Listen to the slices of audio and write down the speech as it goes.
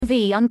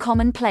WV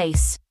Uncommon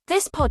Place.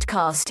 This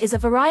podcast is a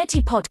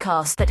variety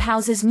podcast that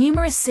houses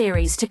numerous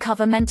series to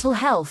cover mental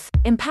health,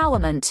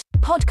 empowerment,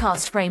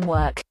 podcast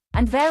framework,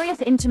 and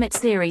various intimate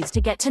series to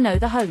get to know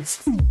the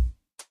hosts.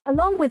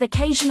 Along with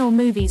occasional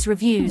movies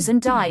reviews and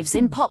dives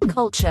in pop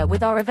culture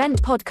with our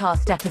event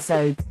podcast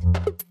episodes.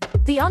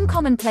 The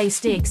Uncommon Place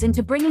digs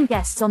into bringing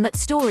guests on that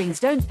stories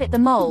don't fit the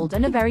mold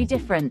and are very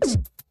different.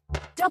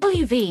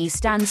 WV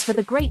stands for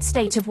the great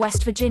state of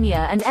West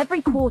Virginia, and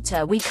every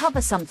quarter we cover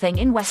something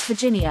in West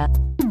Virginia.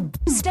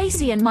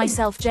 Stacy and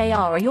myself, JR,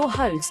 are your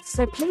hosts,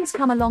 so please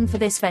come along for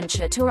this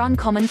venture to our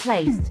Uncommon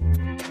Place.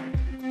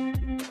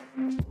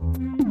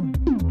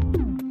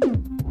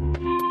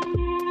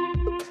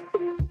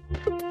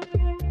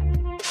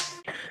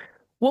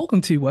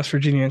 Welcome to West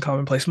Virginia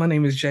Uncommon Place. My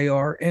name is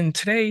JR, and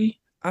today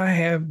I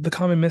have the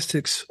Common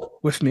Mystics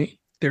with me.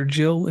 They're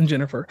Jill and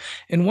Jennifer.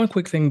 And one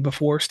quick thing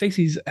before,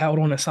 Stacy's out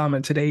on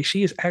assignment today.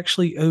 She is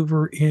actually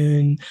over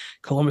in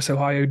Columbus,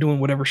 Ohio, doing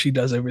whatever she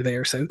does over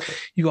there. So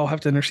you all have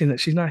to understand that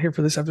she's not here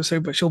for this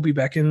episode, but she'll be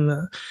back in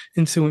the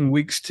ensuing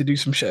weeks to do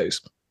some shows.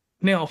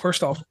 Now,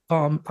 first off,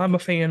 I'm a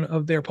fan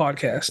of their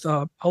podcast.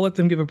 I'll let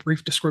them give a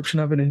brief description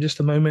of it in just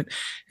a moment,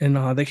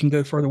 and they can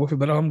go further with it.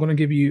 But I'm going to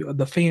give you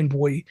the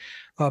fanboy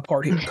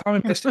part here.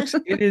 Common Mystics.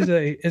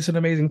 It's an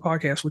amazing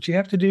podcast. What you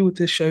have to do with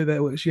this show,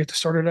 though, is you have to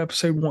start at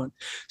episode 1.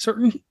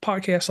 Certain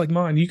podcasts like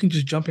mine, you can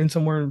just jump in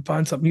somewhere and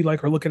find something you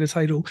like or look at a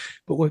title.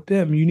 But with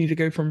them, you need to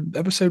go from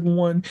episode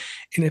 1.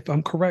 And if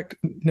I'm correct,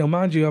 now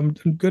mind you, I'm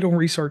good on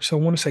research, so I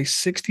want to say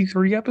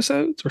 63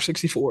 episodes or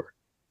 64.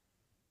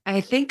 I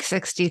think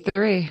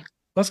 63.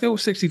 Let's go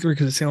with 63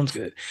 because it sounds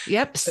good.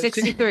 Yep,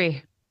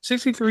 63.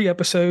 63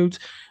 episodes.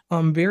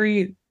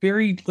 Very,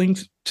 very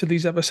linked to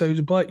these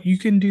episodes, but you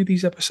can do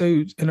these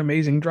episodes in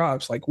amazing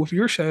drives. Like with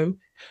your show,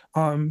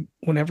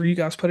 whenever you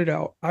guys put it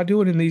out, I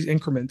do it in these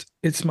increments.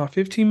 It's my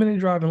 15-minute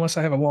drive unless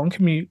I have a long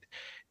commute.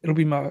 It'll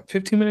be my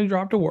 15-minute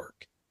drive to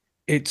work.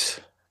 It's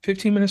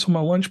 15 minutes on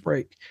my lunch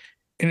break.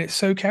 And it's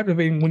so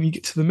captivating when you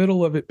get to the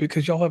middle of it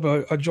because y'all have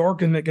a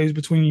jargon that goes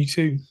between you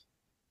two.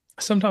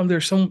 Sometimes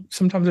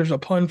there's a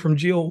pun from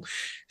Jill.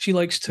 She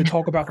likes to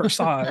talk about her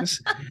size,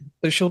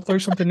 so she'll throw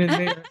something in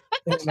there,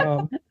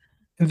 and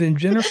then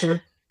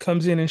Jennifer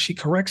comes in and she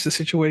corrects the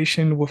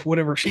situation with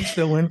whatever she's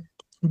feeling.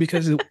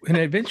 Because an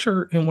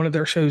adventure in one of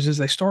their shows is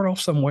they start off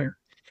somewhere,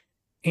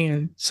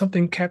 and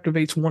something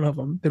captivates one of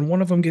them. Then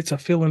one of them gets a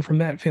feeling from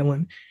that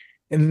feeling,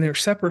 and then they're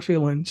separate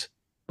feelings,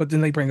 but then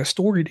they bring a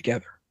story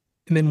together.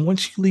 And then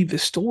once you leave the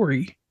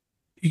story,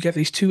 you get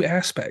these two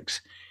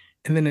aspects,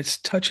 and then it's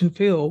touch and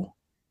feel.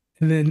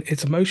 And then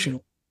it's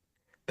emotional.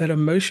 That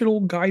emotional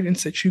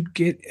guidance that you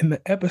get in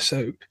the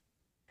episode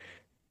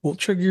will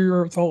trigger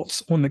your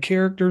thoughts on the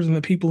characters and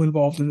the people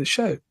involved in the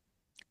show.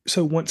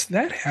 So once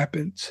that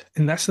happens,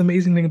 and that's the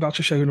amazing thing about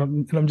your show,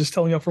 and I'm just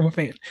telling y'all from a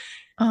fan.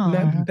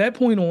 From that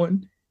point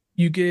on,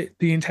 you get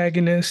the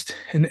antagonist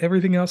and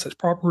everything else that's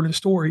proper in the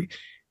story,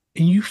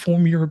 and you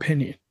form your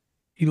opinion.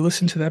 You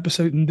listen to the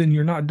episode, and then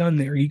you're not done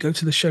there. You go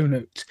to the show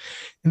notes.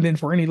 And then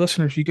for any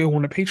listeners, you go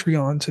on to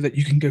Patreon so that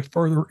you can go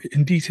further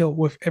in detail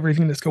with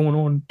everything that's going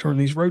on during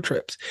these road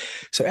trips.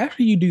 So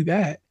after you do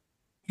that,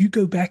 you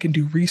go back and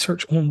do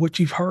research on what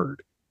you've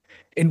heard.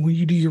 And when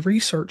you do your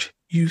research,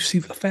 you see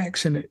the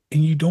facts in it,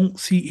 and you don't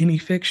see any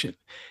fiction.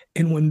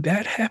 And when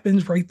that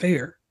happens right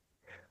there,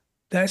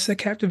 that's the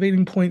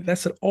captivating point.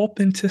 That's an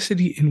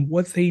authenticity in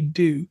what they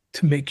do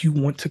to make you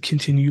want to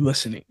continue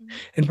listening.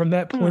 And from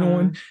that point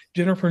on,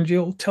 Jennifer and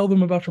Jill, tell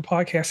them about your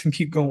podcast and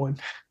keep going.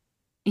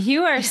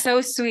 You are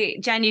so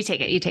sweet. Jen, you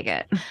take it. You take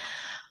it.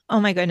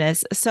 Oh, my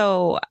goodness.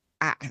 So,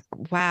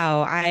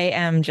 wow, I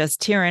am just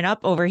tearing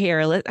up over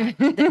here.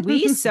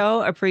 We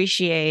so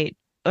appreciate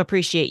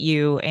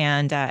you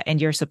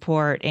and your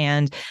support.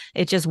 And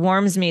it just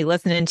warms me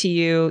listening to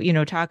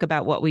you, talk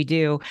about what we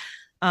do.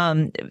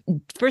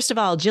 First of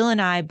all, Jill and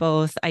I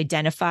both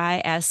identify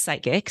as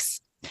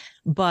psychics,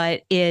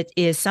 but it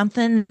is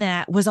something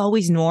that was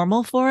always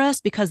normal for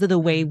us because of the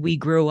way we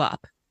grew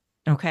up.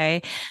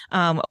 Okay.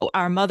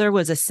 Our mother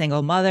was a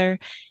single mother,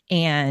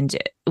 and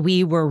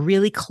we were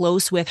really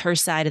close with her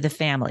side of the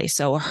family.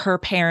 So her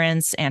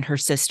parents and her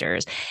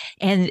sisters,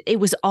 and it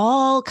was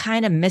all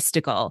kind of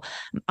mystical.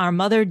 Our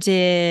mother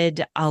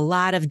did a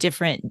lot of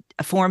different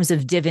forms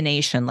of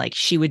divination. Like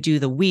she would do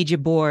the Ouija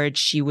board,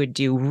 she would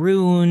do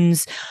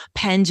runes,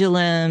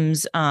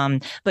 pendulums,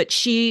 but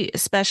she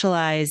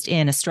specialized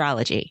in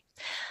astrology.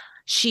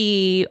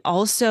 She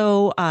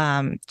also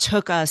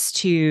took us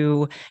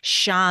to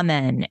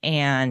shaman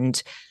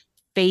and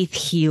faith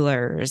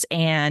healers,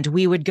 and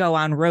we would go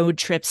on road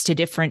trips to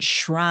different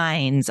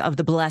shrines of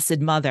the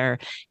Blessed Mother,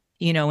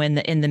 in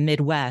the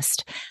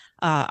Midwest.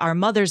 Our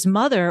mother's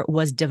mother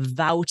was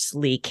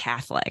devoutly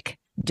Catholic.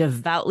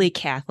 devoutly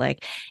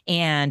Catholic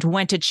and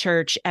went to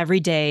church every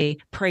day,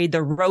 prayed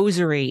the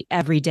rosary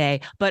every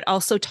day, but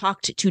also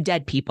talked to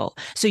dead people.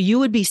 So you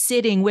would be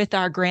sitting with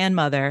our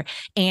grandmother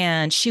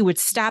and she would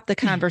stop the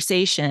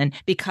conversation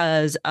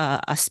because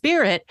a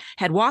spirit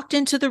had walked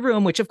into the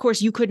room, which of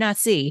course you could not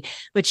see,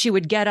 but she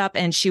would get up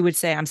and she would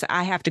say,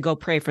 I have to go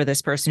pray for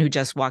this person who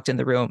just walked in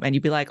the room. And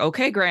you'd be like,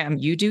 okay, Graham,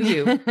 you do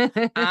you.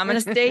 I'm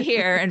going to stay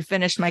here and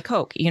finish my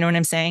Coke. You know what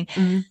I'm saying?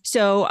 Mm-hmm.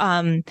 So,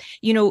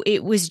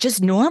 it was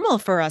just normal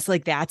for us.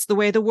 Like, that's the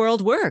way the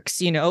world works.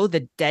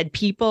 The dead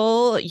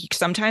people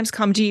sometimes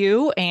come to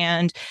you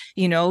and,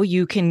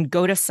 you can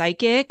go to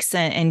psychics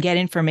and get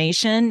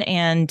information.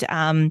 And,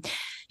 and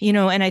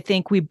I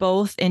think we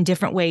both in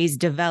different ways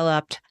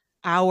developed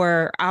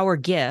our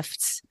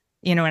gifts.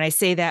 And I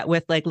say that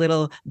with like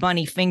little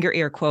bunny finger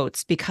ear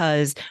quotes,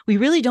 because we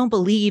really don't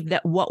believe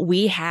that what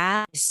we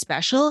have is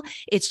special.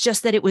 It's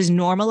just that it was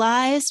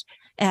normalized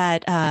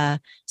at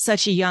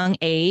such a young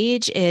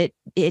age.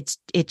 Everybody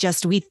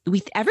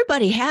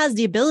has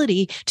the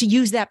ability to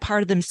use that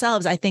part of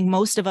themselves. I think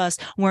most of us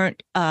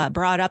weren't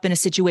brought up in a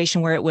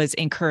situation where it was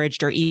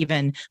encouraged or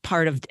even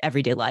part of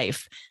everyday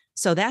life.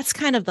 So that's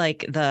kind of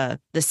like the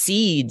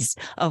seeds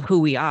of who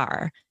we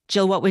are.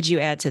 Jill, what would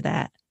you add to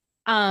that?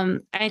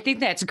 I think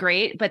that's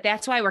great, but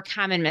that's why we're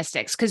common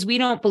mystics, because we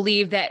don't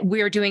believe that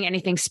we're doing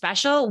anything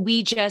special.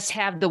 We just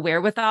have the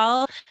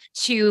wherewithal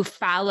to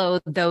follow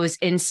those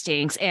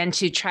instincts and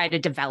to try to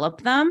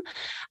develop them.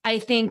 I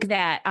think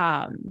that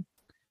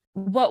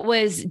what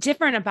was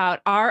different about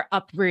our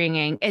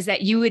upbringing is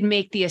that you would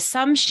make the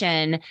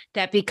assumption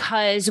that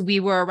because we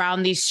were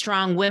around these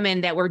strong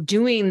women that were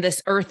doing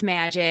this earth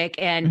magic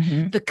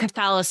and the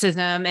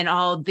Catholicism and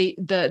all the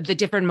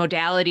different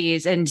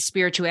modalities and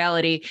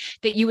spirituality,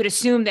 that you would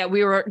assume that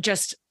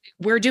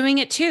we're doing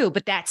it too,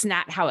 but that's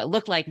not how it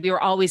looked like. We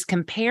were always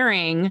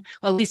comparing,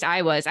 well, at least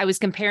I was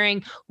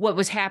comparing what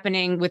was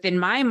happening within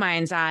my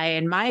mind's eye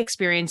and my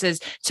experiences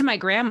to my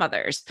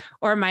grandmother's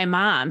or my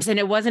mom's. And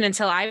it wasn't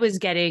until I was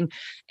getting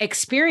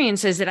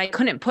experiences that I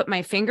couldn't put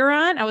my finger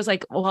on. I was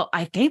like, well,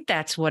 I think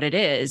that's what it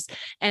is.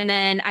 And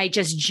then I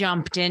just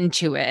jumped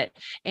into it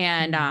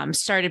and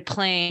started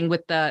playing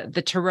with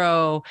the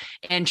tarot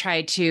and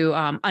tried to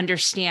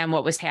understand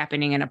what was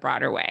happening in a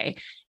broader way.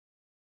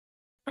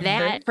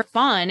 That for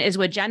fun is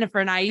what Jennifer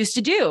and I used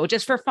to do,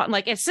 just for fun.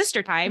 Like at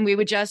sister time, we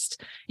would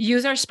just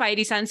use our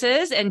spidey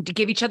senses and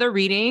give each other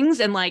readings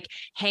and like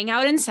hang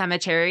out in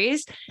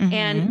cemeteries.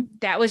 And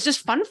that was just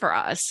fun for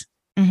us.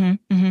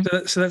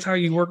 So that's how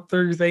you work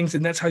through things,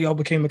 and that's how y'all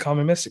became the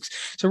Common Mystics.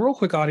 So real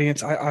quick,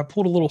 audience, I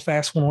pulled a little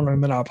fast one on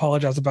them, and I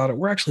apologize about it.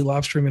 We're actually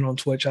live streaming on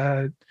Twitch.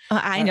 I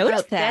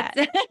noticed that.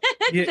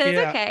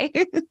 Okay.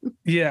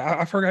 Yeah,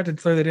 I forgot to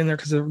throw that in there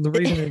because the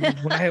reason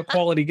is when I have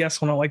quality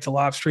guests, when I like to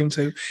live stream,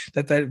 so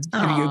that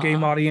video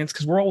game audience,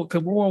 because we're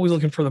always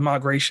looking for the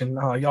migration.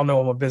 Y'all know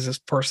I'm a business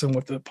person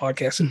with the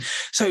podcast, and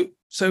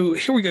so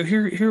here we go.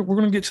 Here we're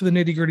going to get to the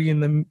nitty gritty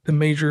and the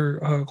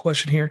major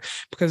question here,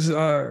 because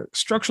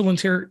structural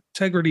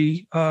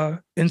integrity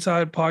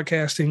inside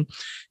podcasting,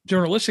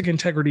 journalistic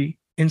integrity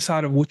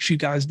inside of what you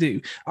guys do.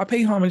 I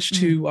pay homage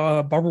to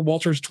Barbara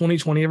Walters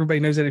 2020. Everybody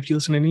knows that if you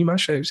listen to any of my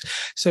shows.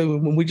 So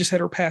when we just had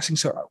her passing,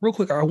 so real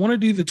quick, I want to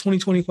do the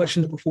 2020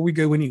 questions before we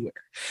go anywhere,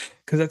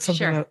 because that's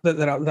something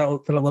that I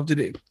love to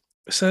do.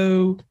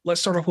 So let's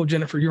start off with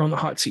Jennifer. You're on the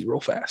hot seat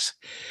real fast.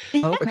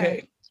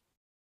 Okay.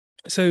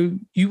 So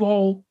you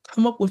all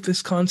come up with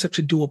this concept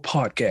to do a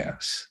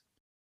podcast.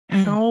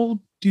 How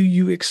do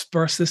you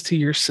express this to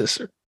your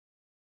sister?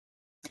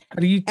 How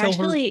do you tell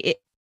her? Actually,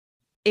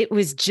 it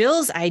was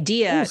Jill's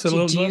idea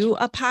to do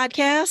a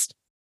podcast.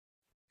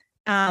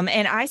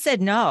 And I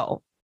said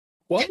no.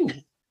 Whoa.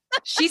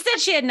 She said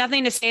she had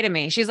nothing to say to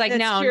me. She's like,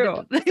 That's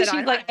no. She's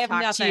like, I have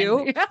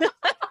nothing.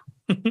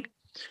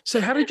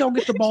 So how did y'all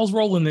get the balls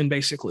rolling then,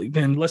 basically?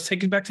 Then let's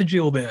take it back to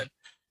Jill then.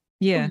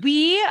 Yeah.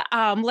 We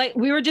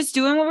were just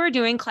doing what we were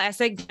doing.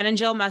 Classic Jen and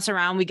Jill mess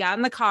around. We got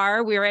in the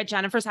car. We were at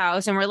Jennifer's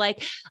house and we're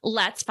like,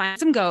 let's find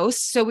some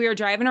ghosts. So we were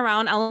driving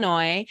around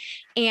Illinois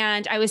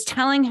and I was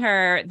telling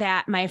her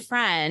that my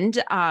friend,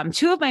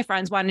 two of my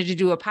friends wanted to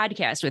do a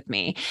podcast with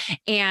me.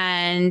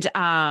 And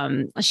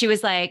she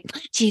was like,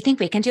 do you think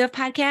we can do a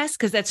podcast?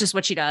 Because that's just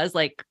what she does.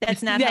 Like,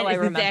 that's not how I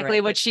remember exactly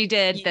what she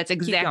did. That's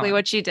exactly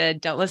what she did.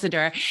 Don't listen to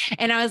her.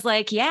 And I was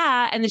like,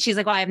 yeah. And then she's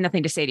like, well, I have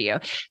nothing to say to you.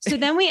 So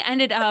then we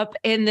ended up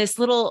in this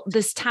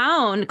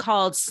town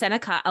called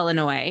Seneca,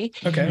 Illinois.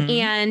 Okay.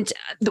 And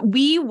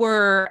we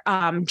were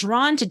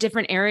drawn to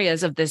different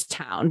areas of this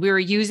town. We were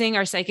using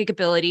our psychic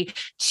ability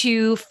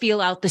to feel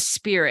out the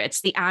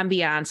spirits, the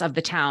ambiance of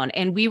the town.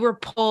 And we were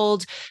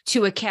pulled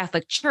to a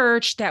Catholic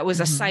church that was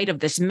a site of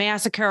this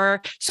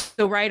massacre.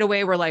 So right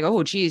away we're like,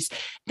 oh, geez.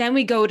 Then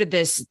we go to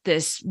this,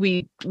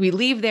 we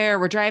leave there,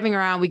 we're driving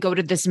around, we go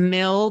to this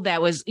mill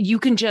that was, you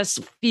can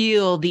just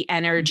feel the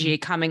energy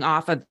coming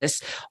off of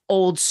this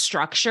old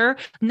structure.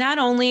 not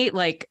only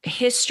like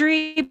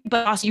history,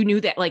 but also you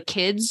knew that like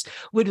kids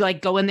would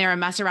like go in there and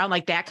mess around,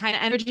 like that kind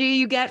of energy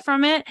you get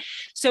from it.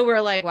 So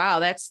we're like, wow,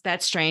 that's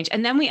strange.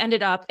 And then we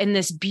ended up in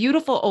this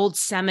beautiful old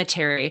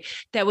cemetery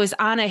that was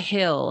on a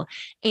hill.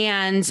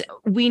 And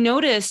we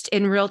noticed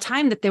in real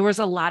time that there was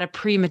a lot of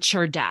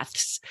premature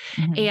deaths.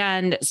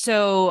 And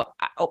so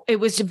it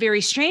was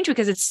very strange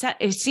because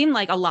it seemed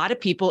like a lot of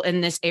people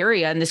in this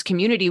area, in this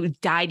community,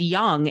 died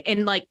young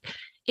and like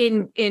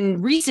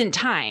in recent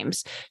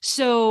times.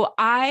 So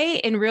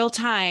I, in real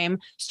time,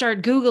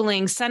 started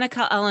Googling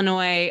Seneca,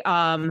 Illinois,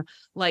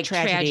 like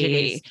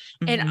tragedy.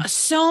 And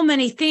so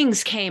many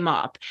things came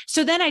up.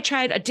 So then I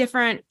tried a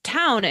different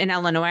town in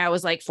Illinois. I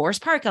was like,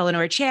 Forest Park,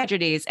 Illinois,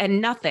 tragedies, and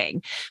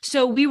nothing.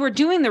 So we were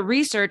doing the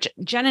research.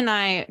 Jen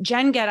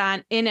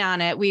got in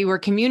on it. We were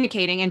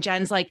communicating, and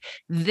Jen's like,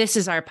 this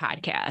is our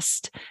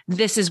podcast.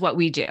 This is what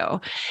we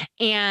do.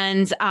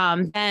 And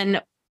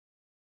then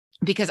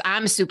because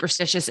I'm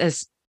superstitious,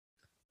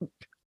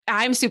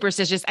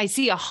 I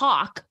see a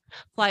hawk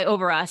fly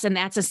over us, and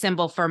that's a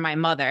symbol for my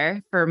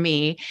mother, for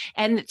me.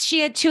 And she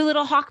had 2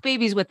 little hawk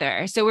babies with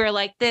her. So we were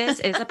like,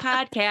 this is a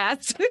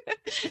podcast.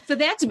 So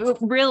that's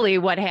really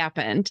what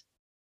happened.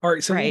 All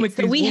right. So,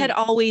 so we had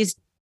always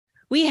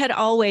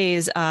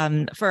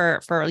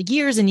for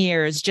years and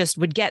years just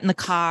would get in the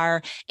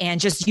car and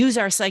just use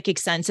our psychic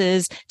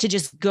senses to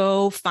just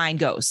go find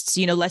ghosts.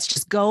 Let's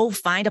just go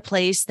find a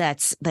place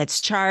that's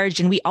charged.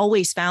 And we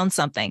always found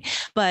something.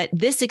 But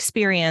this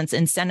experience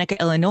in Seneca,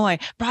 Illinois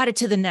brought it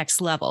to the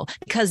next level,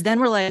 because then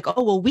we're like,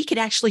 oh, well, we could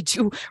actually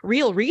do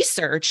real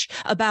research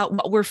about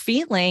what we're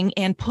feeling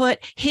and put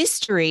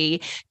history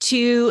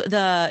to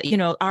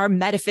our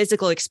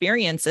metaphysical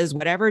experiences,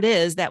 whatever it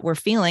is that we're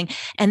feeling.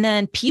 And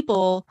then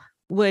people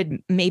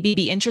would maybe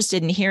be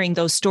interested in hearing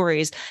those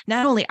stories,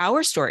 not only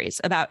our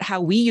stories about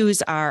how we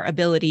use our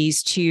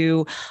abilities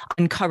to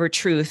uncover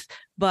truth,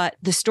 but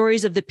the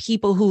stories of the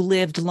people who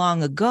lived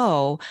long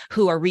ago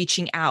who are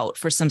reaching out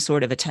for some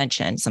sort of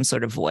attention, some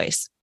sort of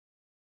voice.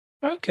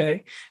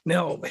 Okay.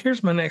 Now,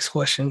 here's my next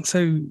question.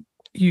 So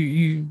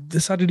you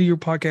decide to do your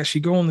podcast.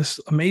 You go on this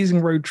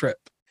amazing road trip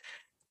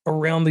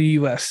around the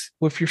U.S.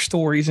 with your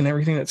stories and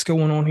everything that's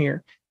going on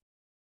here.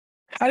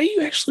 How do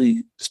you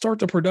actually start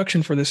the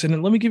production for this? And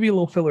then let me give you a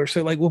little filler.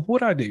 So like with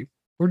what I do,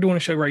 we're doing a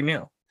show right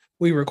now.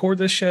 We record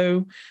this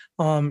show.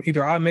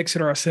 Either I mix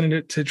it or I send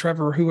it to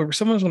Trevor or whoever.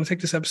 Someone's going to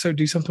take this episode,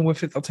 do something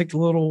with it. They'll take the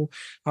little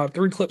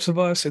 3 clips of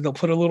us and they'll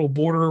put a little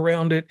border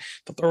around it.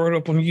 They'll throw it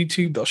up on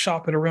YouTube. They'll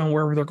shop it around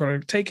wherever they're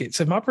going to take it.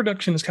 So my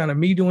production is kind of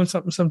me doing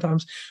something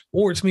sometimes,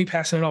 or it's me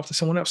passing it off to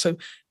someone else. So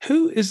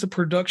who is the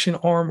production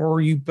arm, or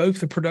are you both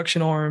the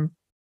production arm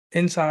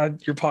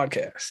inside your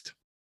podcast?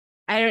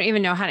 I don't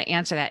even know how to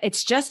answer that.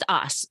 It's just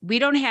us. We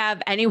don't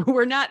have any,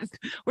 we're not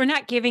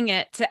giving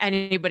it to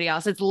anybody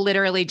else. It's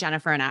literally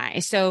Jennifer and I.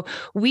 So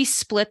we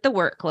split the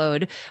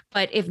workload,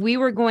 but if we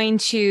were going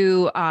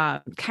to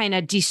kind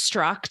of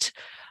destruct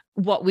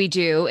what we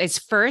do, is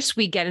first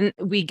we get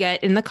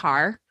in the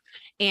car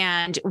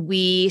and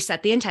we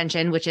set the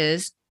intention, which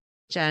is,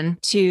 Jen,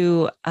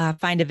 to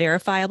find a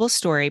verifiable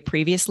story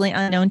previously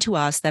unknown to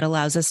us that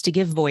allows us to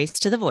give voice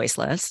to the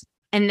voiceless.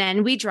 And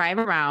then we drive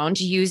around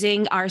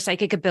using our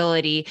psychic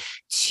ability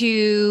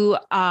to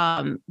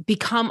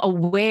become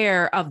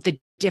aware of the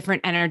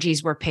different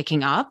energies we're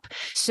picking up.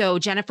 So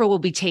Jennifer will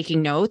be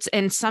taking notes,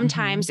 and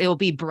sometimes it will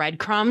be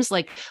breadcrumbs,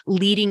 like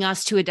leading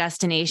us to a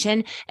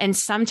destination. And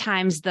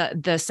sometimes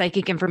the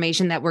psychic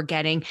information that we're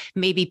getting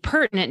may be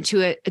pertinent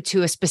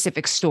to a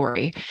specific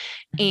story.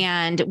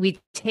 And we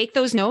take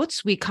those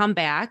notes, we come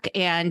back,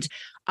 and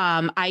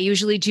I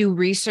usually do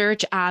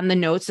research on the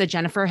notes that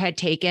Jennifer had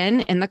taken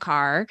in the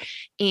car.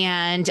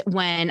 And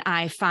when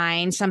I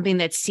find something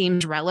that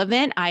seems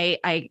relevant, I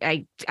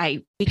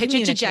pitch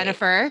it to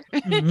Jennifer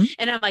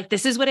and I'm like,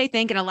 this is what I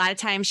think. And a lot of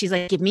times she's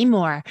like, give me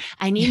more.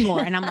 I need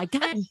more. And I'm like,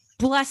 God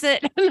bless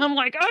it. And I'm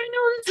like, I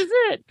know this is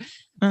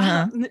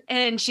it.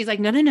 And she's like,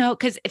 no.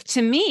 Cause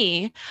to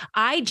me,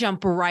 I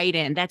jump right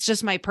in. That's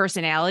just my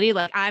personality.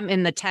 Like I'm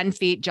in the 10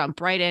 feet,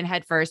 jump right in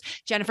head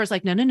first. Jennifer's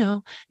like,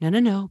 no,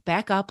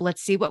 back up.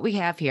 Let's see what we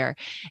have here.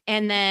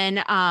 And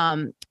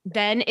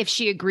then if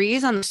she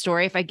agrees on the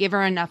story, if I give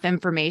her enough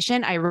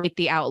information, I write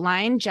the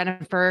outline.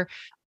 Jennifer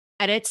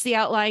edits the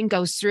outline,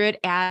 goes through it,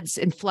 adds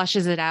and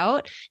flushes it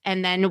out.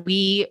 And then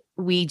we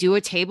do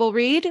a table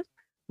read,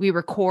 we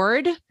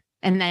record,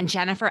 and then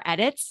Jennifer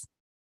edits.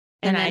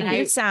 And then I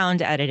do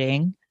sound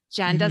editing.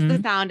 Jen does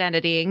the sound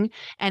editing,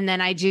 and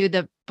then I do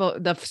the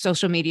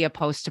social media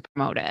post to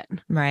promote it.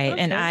 Right.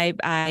 Okay. And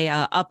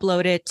I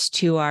upload it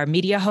to our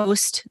media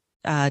host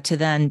to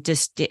then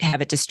just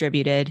have it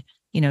distributed,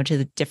 to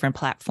the different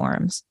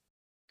platforms.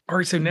 All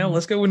right. So now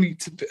let's go I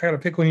got to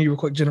pick one of you real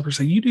quick, Jennifer.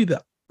 So you do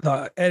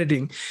the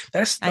editing.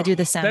 I do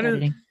the sound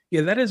editing.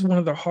 That is one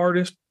of the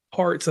hardest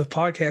parts of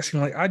podcasting.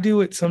 Like I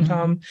do it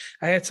sometime.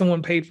 I had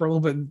someone paid for a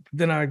little bit,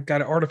 then I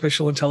got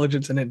artificial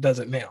intelligence and it does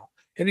it now.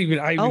 And even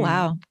I, Oh,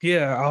 wow.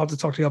 Yeah, I'll have to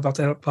talk to you about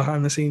that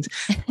behind the scenes.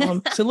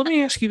 So let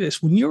me ask you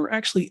this: when you're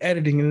actually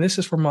editing, and this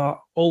is from my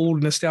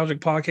old nostalgic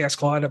podcast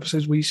Collide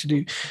episodes we used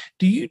to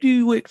do you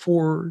do it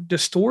for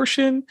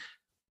distortion,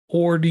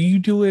 or do you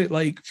do it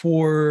like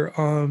for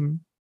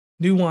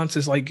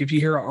nuances, like if you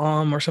hear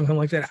a or something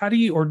like that? How do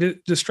you, or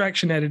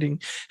distraction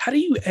editing? How do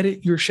you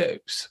edit your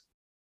shows?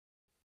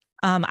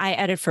 I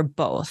edit for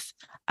both.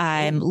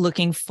 I'm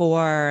looking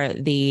for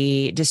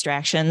the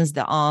distractions,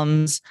 the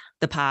ums,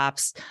 the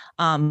pops.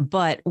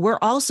 But we're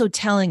also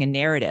telling a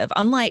narrative,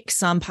 unlike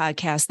some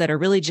podcasts that are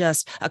really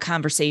just a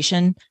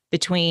conversation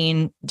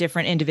between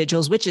different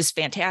individuals, which is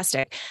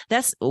fantastic.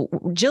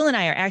 Jill and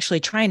I are actually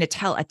trying to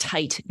tell a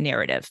tight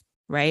narrative.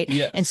 Right.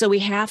 Yes. And so we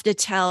have to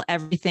tell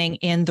everything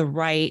in the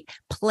right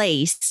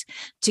place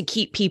to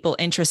keep people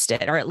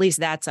interested, or at least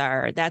that's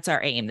our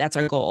aim. That's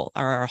our goal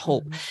or our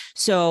hope. Mm-hmm.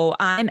 So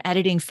I'm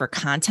editing for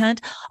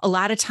content. A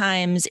lot of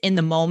times in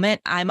the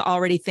moment, I'm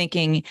already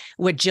thinking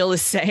what Jill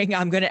is saying,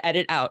 I'm going to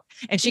edit out,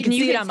 and she can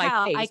see it on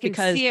my face. I can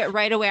see it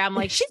right away. I'm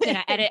like, she's going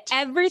to edit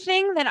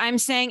everything that I'm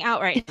saying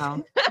out right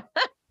now.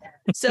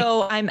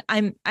 So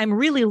I'm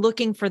really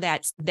looking for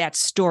that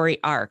story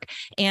arc,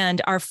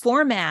 and our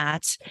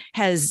format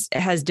has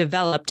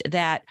developed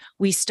that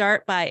we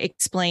start by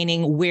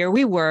explaining where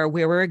we were,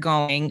 where we were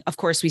going. Of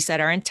course, we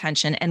set our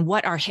intention and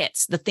what our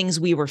hits, the things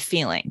we were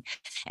feeling.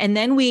 And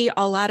then we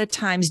a lot of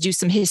times do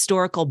some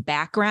historical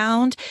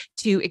background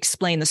to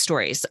explain the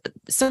stories.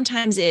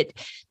 Sometimes it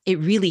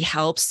really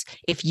helps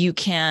if you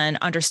can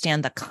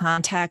understand the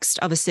context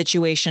of a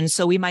situation.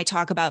 So we might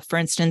talk about, for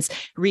instance,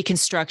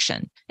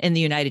 Reconstruction in the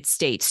United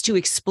States to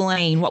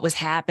explain what was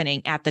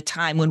happening at the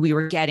time when we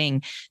were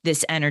getting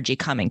this energy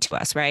coming to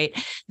us, right?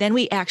 Then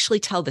we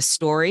actually tell the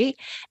story.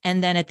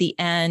 And then at the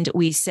end,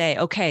 we say,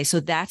 okay, so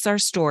that's our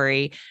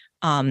story.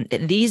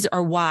 These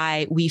are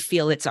why we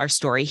feel it's our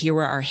story. Here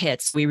are our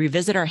hits. We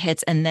revisit our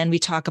hits, and then we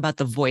talk about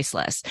the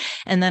voiceless.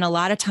 And then a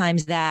lot of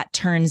times that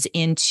turns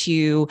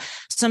into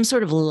some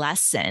sort of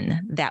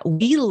lesson that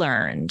we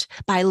learned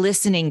by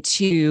listening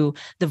to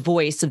the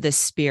voice of the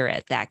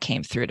spirit that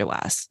came through to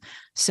us.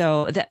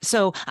 So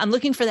I'm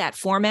looking for that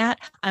format.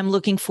 I'm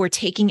looking for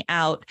taking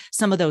out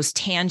some of those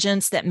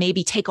tangents that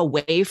maybe take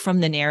away from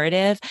the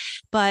narrative.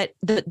 But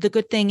the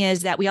good thing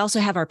is that we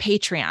also have our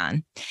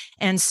Patreon.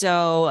 And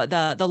so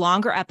the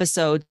longer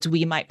episodes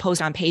we might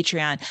post on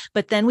Patreon,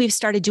 but then we've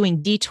started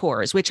doing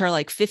detours, which are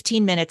like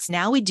 15 minutes.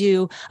 Now we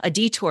do a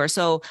detour.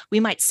 So we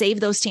might save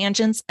those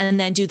tangents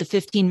and then do the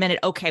 15-minute.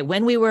 Okay,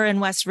 when we were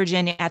in West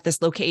Virginia at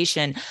this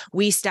location,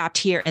 we stopped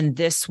here and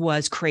this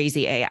was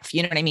crazy AF.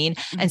 You know what I mean?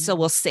 Mm-hmm. And so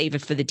we'll save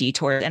it for the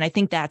detour. And I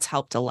think that's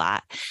helped a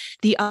lot.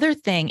 The other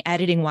thing,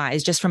 editing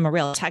wise, just from a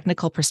real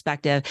technical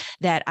perspective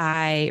that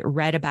I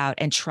read about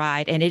and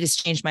tried, and it has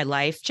changed my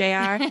life,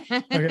 JR,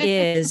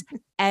 is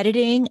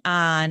editing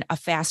on a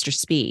faster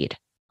speed,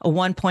 a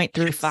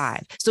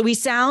 1.35. So we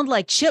sound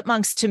like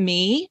chipmunks to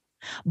me,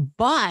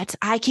 but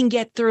I can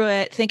get through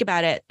it. Think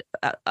about it,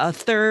 a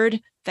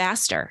third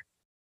faster,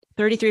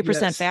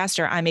 33%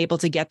 faster. I'm able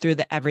to get through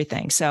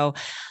everything. So,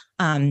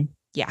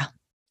 yeah.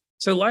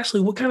 So lastly,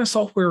 what kind of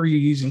software are you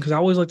using? Because I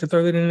always like to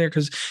throw that in there,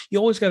 because you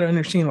always got to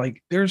understand,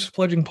 like, there's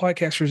fledgling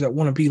podcasters that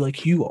want to be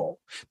like you all.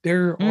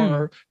 There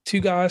are two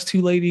guys,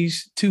 two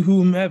ladies, to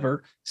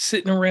whomever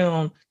sitting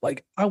around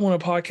like, I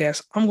want a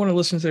podcast. I'm going to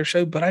listen to their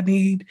show, but I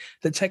need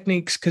the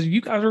techniques, because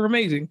you guys are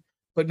amazing,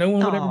 but no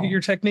one would ever get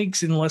your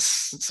techniques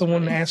unless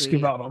someone asks you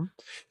about them.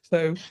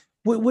 So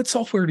what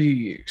software do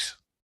you use?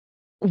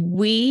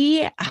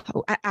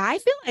 I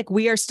feel like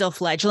we are still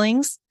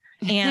fledglings.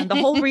 And the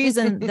whole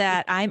reason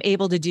that I'm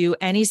able to do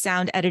any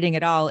sound editing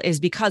at all is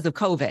because of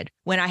COVID,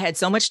 when I had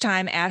so much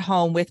time at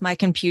home with my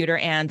computer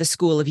and the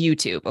school of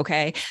YouTube.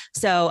 Okay.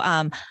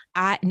 So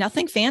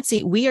nothing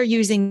fancy. We are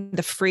using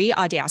the free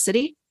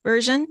Audacity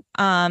version.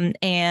 Yeah,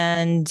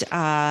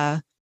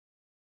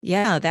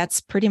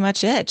 that's pretty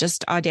much it.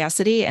 Just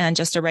Audacity and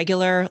just a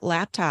regular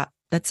laptop.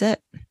 That's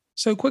it.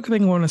 So quick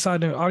thing on a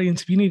side note,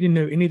 audience, if you need to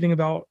know anything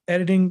about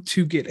editing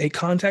to get a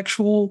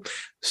contextual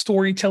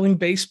storytelling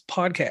based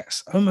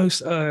podcast,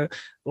 almost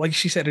like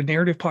she said, a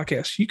narrative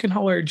podcast, you can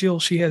holler at Jill.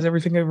 She has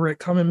everything over at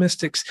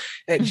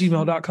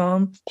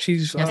commonmystics@gmail.com.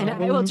 She's and I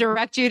will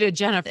direct you to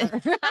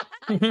Jennifer.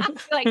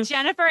 Like,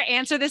 Jennifer,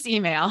 answer this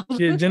email.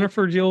 Yeah,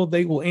 Jennifer, Jill,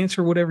 they will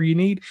answer whatever you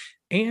need.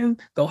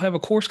 And they'll have a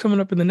course coming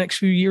up in the next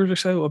few years or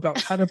so about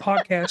how to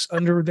podcast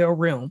under their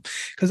realm.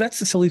 Because that's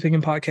the silly thing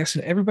in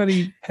podcasting.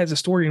 Everybody has a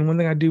story. And one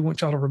thing I do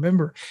want y'all to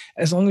remember,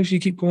 as long as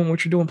you keep going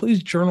what you're doing,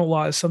 please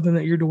journalize something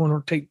that you're doing,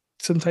 or take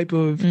some type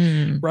of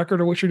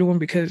record of what you're doing,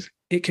 because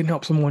it can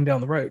help someone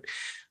down the road.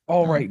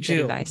 All right,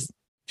 Jill. Advice.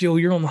 Jill,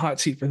 you're on the hot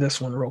seat for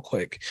this one real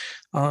quick.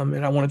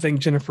 And I want to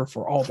thank Jennifer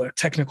for all the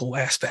technical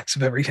aspects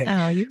of everything.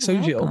 Oh, you're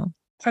welcome. Jill,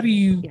 how do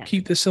you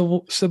keep the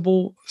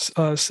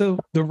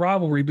the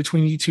rivalry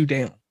between you two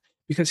down?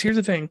 Because here's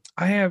the thing.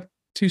 I have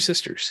two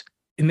sisters,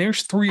 and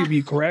there's three of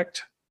you,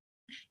 correct?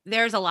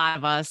 There's a lot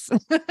of us.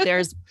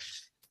 There's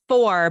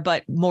four,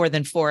 but more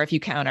than four if you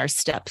count our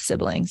step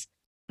siblings.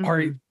 All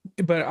right.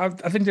 But I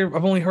think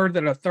I've only heard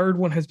that a third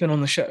one has been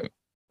on the show.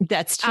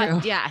 That's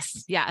true.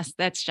 Yes,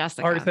 that's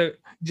Jessica. All right, so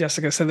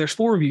Jessica, so there's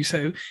 4 of you.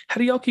 So how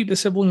do y'all keep the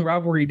sibling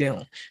rivalry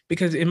down?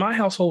 Because in my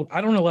household, I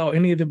don't allow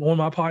any of them on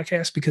my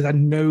podcast because I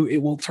know it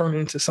will turn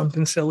into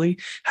something silly.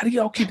 How do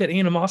y'all keep that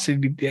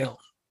animosity down?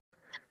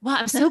 Well,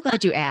 I'm so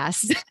glad you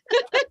asked.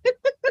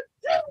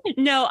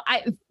 No,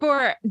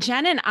 for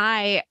Jen and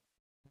I,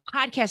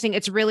 podcasting,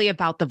 it's really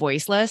about the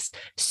voiceless.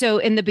 So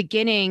in the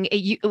beginning,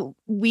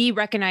 we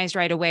recognized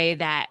right away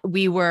that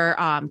we were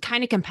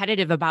kind of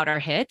competitive about our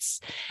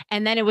hits.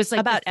 And then it was like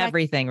about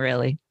everything,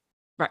 really.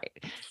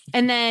 Right.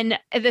 And then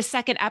the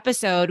second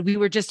episode, we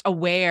were just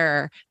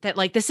aware that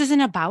like, this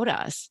isn't about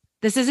us.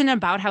 This isn't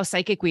about how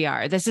psychic we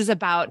are. This is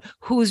about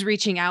who's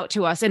reaching out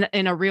to us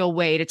in a real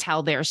way to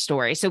tell their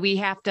story. So we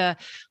have to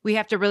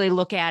really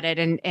look at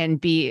it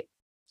and be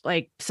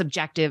like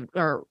subjective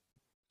or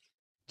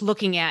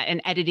looking at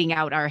and editing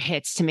out our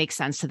hits to make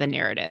sense to the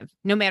narrative,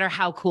 no matter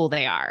how cool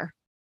they are.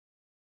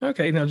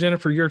 Okay. Now,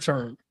 Jennifer, your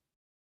turn.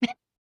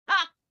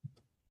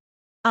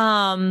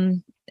 I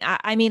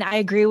mean, I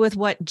agree with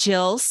what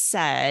Jill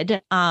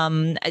said.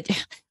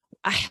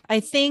 I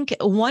think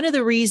one of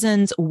the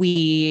reasons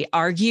we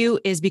argue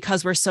is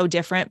because we're so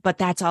different, but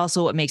that's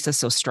also what makes us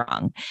so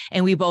strong.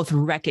 And we both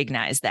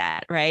recognize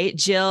that, right?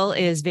 Jill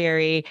is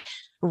very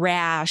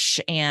rash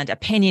and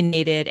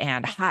opinionated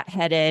and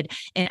hot-headed,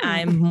 and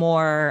I'm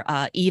more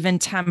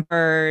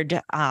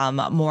even-tempered,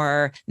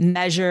 more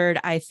measured,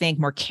 I think,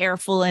 more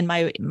careful in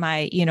my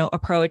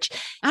approach.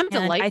 I'm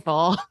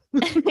delightful.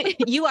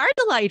 You are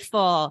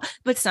delightful,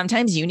 but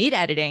sometimes you need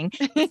editing.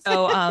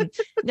 So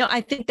no,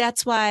 I think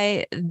that's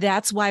why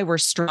we're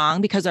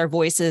strong, because our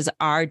voices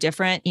are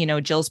different.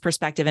 Jill's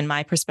perspective and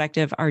my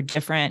perspective are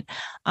different.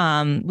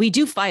 We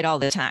do fight all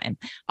the time,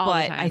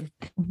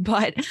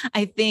 but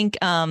I think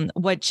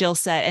what Jill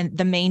said, and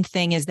the main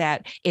thing is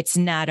that it's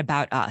not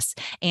about us.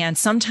 And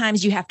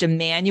sometimes you have to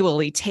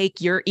manually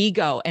take your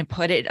ego and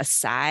put it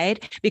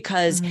aside,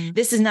 because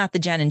this is not the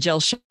Jen and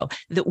Jill show.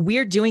 That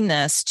we're doing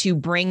this to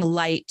bring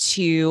light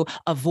to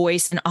a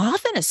voice and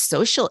often a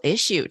social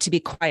issue, to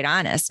be quite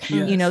honest.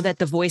 Yes. That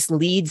the voice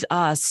leads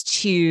us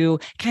to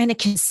kind of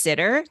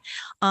consider.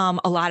 A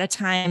lot of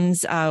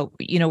times,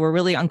 we're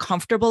really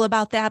uncomfortable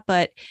about that,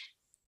 but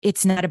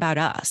it's not about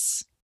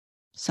us.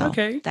 So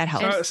okay, that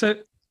helps. So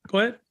go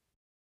ahead.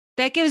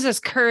 That gives us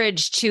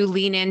courage to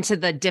lean into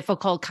the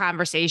difficult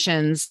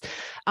conversations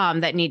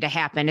that need to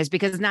happen, is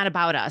because it's not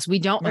about us. We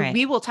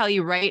will tell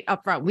you right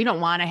up front, we don't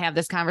want to have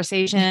this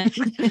conversation.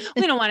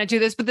 We don't want to do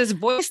this, but this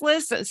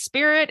voiceless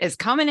spirit is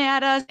coming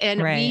at us.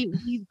 And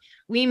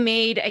we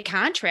made a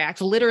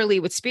contract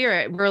literally with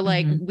spirit. We're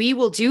like, we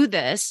will do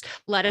this.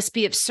 Let us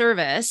be of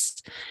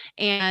service.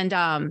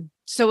 And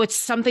so it's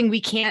something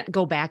we can't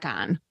go back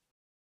on.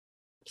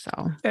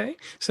 So, okay.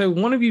 So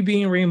one of you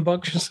being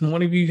rambunctious and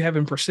one of you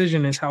having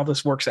precision is how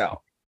this works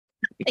out.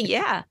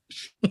 Yeah,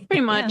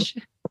 pretty much.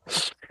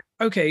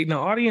 Okay.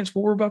 Now, audience,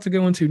 what we're about to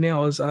go into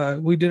now is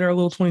we did our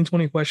little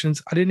 2020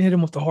 questions. I didn't hit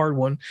him with the hard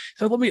one.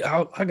 So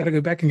I got to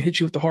go back and hit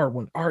you with the hard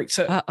one. All right.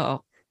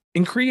 So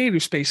in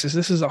creative spaces,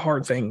 this is a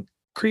hard thing.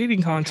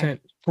 Creating content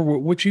for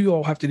what you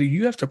all have to do,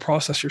 you have to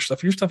process your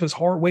stuff. Your stuff is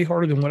way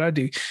harder than what I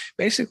do.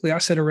 Basically, I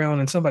sit around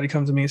and somebody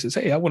comes to me and says,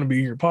 hey, I want to be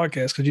in your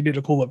podcast because you did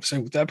a cool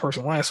episode with that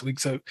person last week.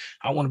 So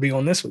I want to be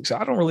on this week. So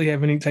I don't really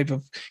have any type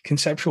of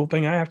conceptual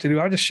thing I have to do.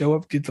 I just show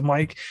up, get the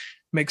mic,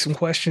 make some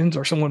questions,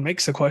 or someone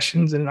makes the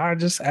questions and I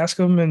just ask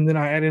them. And then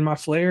I add in my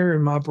flair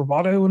and my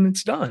bravado and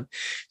it's done.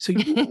 So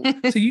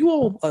you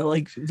all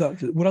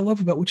what I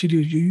love about what you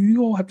do is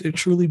you all have to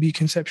truly be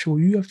conceptual.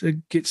 You have to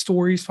get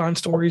stories, find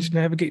stories,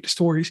 navigate the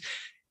stories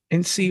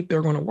and see if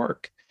they're going to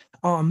work.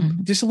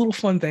 Just a little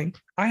fun thing.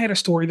 I had a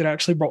story that I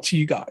actually brought to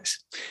you guys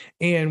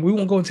and we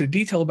won't go into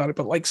detail about it,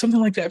 but like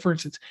something like that, for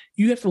instance,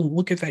 you have to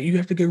look at that. You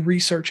have to go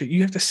research it.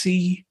 You have to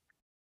see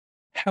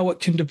how it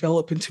can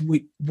develop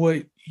into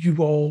what you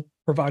all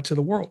provide to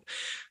the world.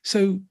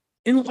 So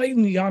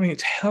enlighten the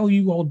audience how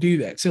you all do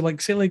that. So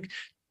say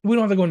we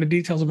don't have to go into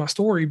details of my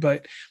story,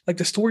 but like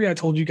the story I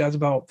told you guys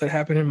about that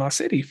happened in my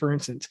city, for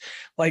instance,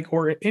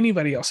 or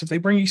anybody else, if they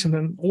bring you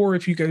something, or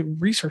if you go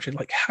research it,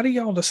 like how do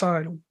y'all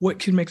decide what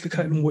can make the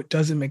cut and what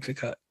doesn't make the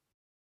cut?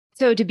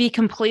 So to be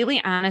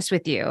completely honest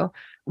with you,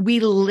 we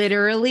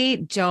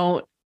literally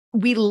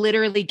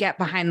get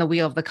behind the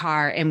wheel of the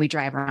car and we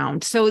drive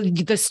around. So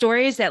the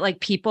stories that like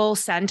people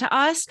send to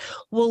us,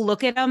 we'll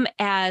look at them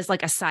as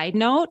like a side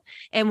note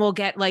and we'll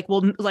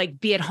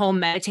be at home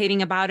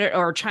meditating about it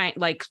or trying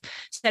like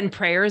send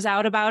prayers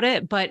out about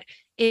it. But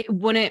it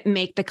wouldn't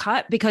make the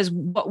cut because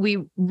what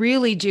we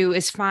really do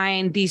is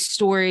find these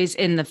stories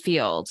in the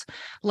field.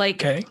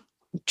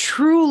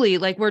 Truly,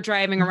 like we're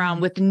driving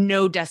around with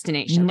no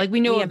destination. Like we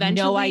know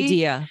eventually. No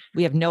idea.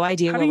 We have no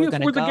idea where we're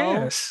going to go.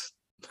 Gas?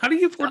 How do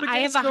you afford the gas? I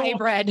have a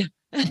hybrid.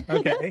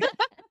 Okay.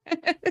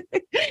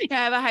 I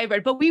have a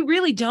hybrid, but we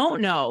really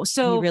don't know.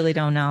 So we really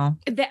don't know.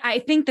 I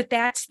think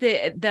that's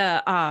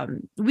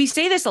we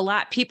say this a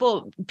lot.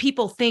 People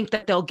think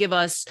that they'll give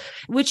us,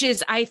 which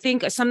is, I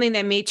think, something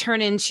that may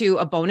turn into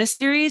a bonus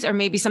series or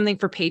maybe something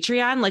for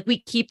Patreon. Like, we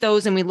keep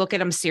those and we look at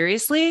them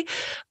seriously,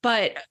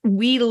 but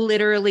we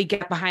literally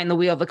get behind the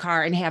wheel of the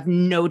car and have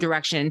no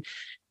direction.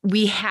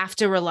 We have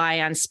to rely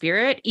on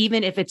spirit,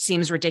 even if it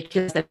seems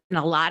ridiculous. And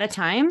a lot of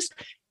times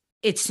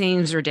it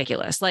seems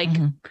ridiculous. Like,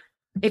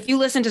 if you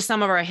listen to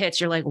some of our hits,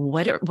 you're like,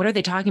 what are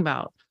they talking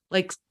about?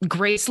 Like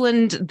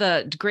Graceland,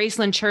 the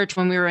Graceland Church,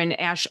 when we were in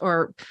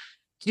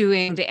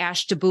doing the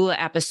Ashtabula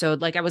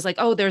episode, like, I was like,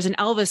 oh, there's an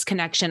Elvis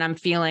connection I'm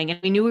feeling. And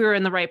we knew we were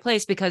in the right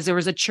place because there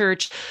was a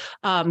church,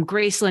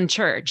 Graceland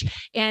Church.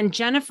 And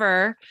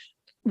Jennifer,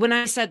 when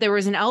I said there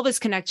was an Elvis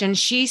connection,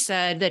 she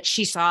said that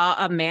she saw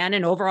a man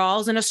in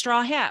overalls and a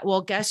straw hat. Well,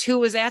 guess who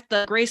was at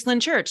the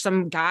Graceland Church?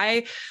 Some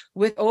guy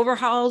with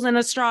overalls and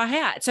a straw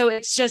hat. So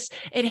it's just,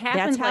 it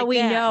happens. That's how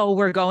we know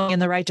we're going in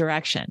the right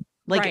direction.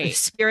 Like, right.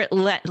 Spirit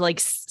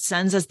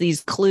sends us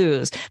these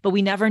clues, but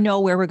we never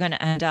know where we're going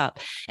to end up.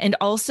 And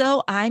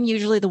also, I'm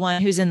usually the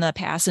one who's in the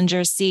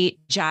passenger seat,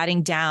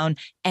 jotting down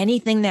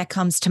anything that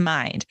comes to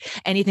mind,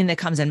 anything that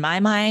comes in my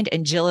mind.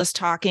 And Jill is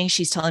talking.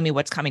 She's telling me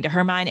what's coming to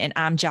her mind, and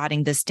I'm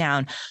jotting this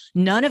down.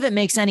 None of it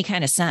makes any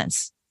kind of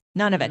sense.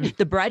 None of it.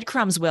 The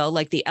breadcrumbs will,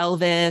 like the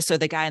Elvis or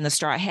the guy in the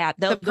straw hat.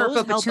 Those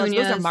help us. Those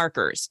are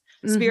markers.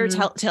 Spirits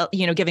help,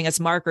 giving us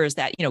markers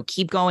that,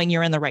 keep going.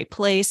 You're in the right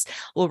place.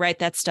 We'll write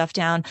that stuff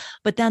down.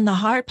 But then the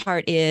hard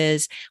part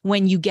is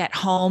when you get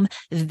home,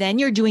 then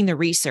you're doing the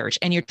research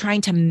and you're trying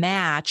to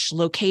match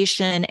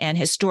location and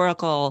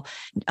historical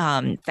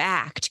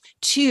fact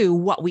to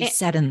what we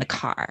said in the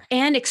car.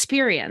 And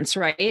experience,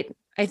 right?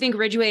 I think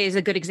Ridgeway is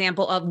a good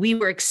example of, we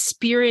were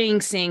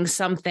experiencing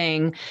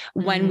something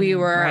when we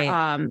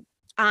were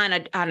on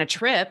a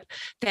trip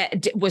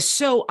that was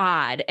so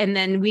odd. And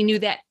then we knew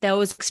that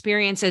those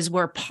experiences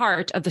were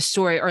part of the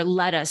story or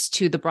led us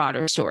to the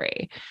broader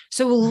story.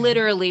 So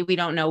literally, we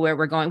don't know where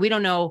we're going. We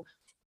don't.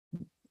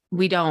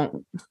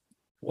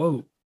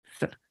 Whoa.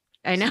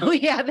 I know.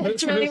 Yeah,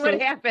 that's really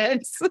what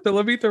happens. So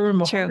let me throw in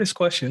my hardest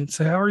question.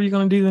 So how are you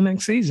going to do the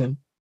next season?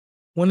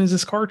 When is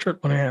this car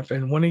trip going to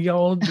happen? When are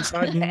y'all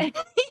deciding?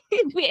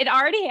 It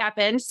already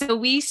happened. So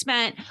we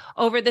spent,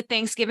 over the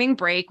Thanksgiving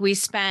break, we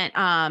spent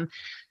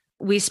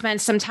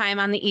some time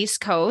on the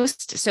East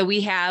Coast. So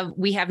we have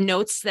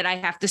notes that I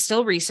have to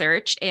still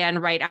research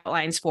and write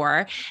outlines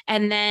for.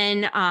 And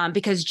then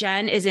because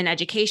Jen is in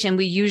education,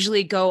 we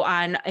usually go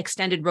on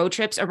extended road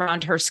trips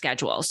around her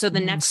schedule. So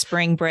the next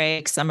spring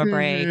break, summer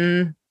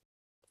break.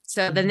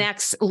 So the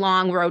next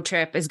long road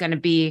trip is going to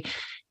be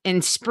in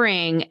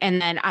spring.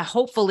 And then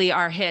hopefully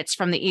our hits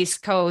from the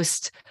East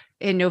Coast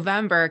in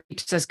November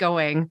keeps us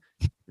going.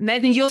 And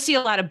then you'll see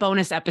a lot of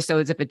bonus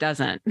episodes if it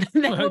doesn't.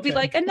 Then we'll be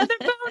like, another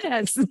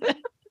bonus.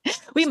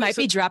 We might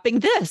be dropping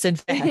this, in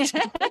fact.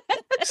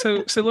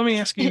 So let me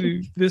ask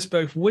you this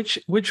both. Which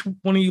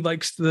one of you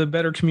likes the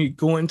better commute,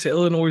 going to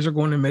Illinois or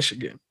going to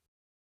Michigan?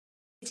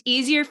 It's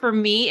easier for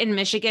me in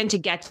Michigan to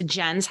get to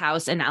Jen's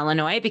house in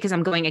Illinois because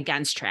I'm going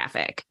against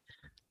traffic.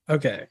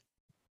 Okay.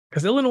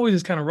 Because Illinois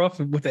is kind of rough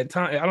with that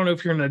time. I don't know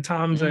if you're in a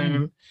time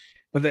zone,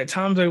 but that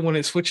time zone, when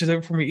it switches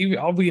over for me,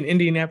 I'll be in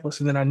Indianapolis,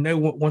 and then I know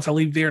once I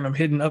leave there and I'm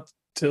heading up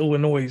to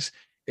Illinois,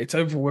 it's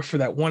over with for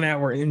that 1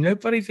 hour. And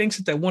nobody thinks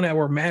that 1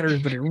 hour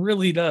matters, but it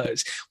really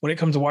does when it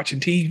comes to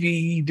watching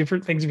TV,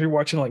 different things, if you're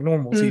watching like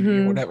normal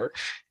TV or whatever.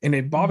 And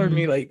it bothered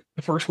me like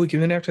the first week.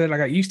 And then after that, I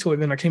got used to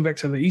it. Then I came back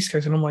to the East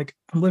Coast and I'm like,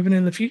 I'm living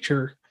in the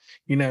future,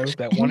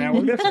 that 1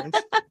 hour difference.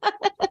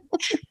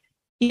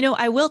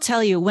 I will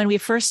tell you, when we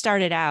first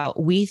started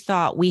out, we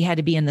thought we had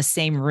to be in the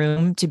same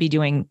room to be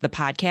doing the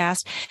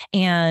podcast.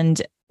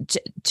 And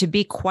to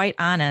be quite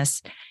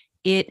honest,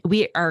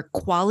 our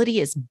quality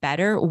is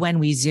better when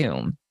we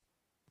Zoom.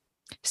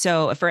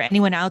 So for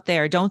anyone out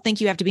there, don't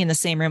think you have to be in the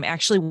same room.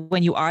 Actually,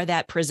 when you are,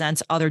 that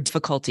presents other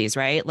difficulties,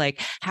 right?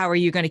 Like, how are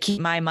you going to keep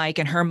my mic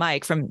and her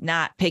mic from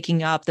not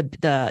picking up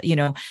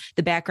the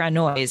background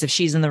noise if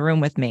she's in the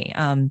room with me?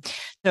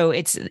 So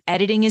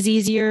editing is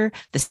easier.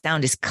 The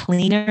sound is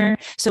cleaner.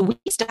 So we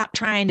stopped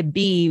trying to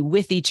be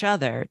with each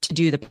other to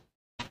do the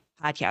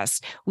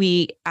podcast.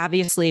 We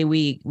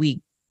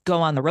go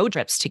on the road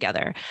trips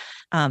together.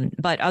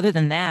 But other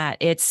than that,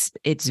 it's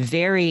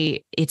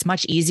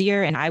much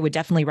easier. And I would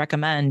definitely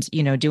recommend,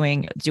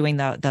 doing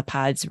the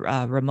pods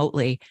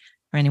remotely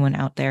for anyone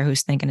out there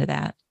who's thinking of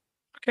that.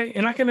 Okay.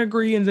 And I can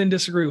agree and then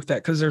disagree with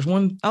that, because there's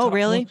one. Oh,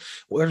 really?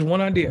 There's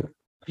one idea.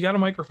 You got a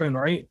microphone,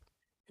 right?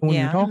 And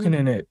when you're talking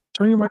in it,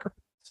 turn your microphone.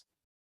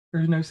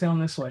 There's no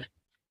sound this way.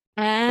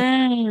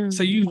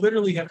 So you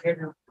literally have to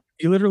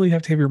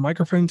have your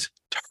microphones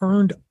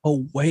turned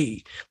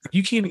away.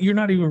 You're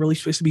not even really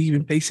supposed to be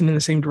even facing in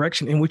the same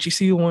direction. And what you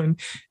see on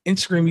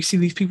Instagram, you see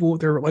these people,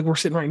 they're like, we're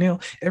sitting right now.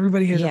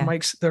 Everybody has their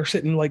mics. They're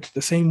sitting like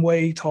the same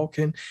way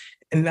talking,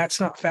 and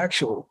that's not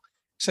factual.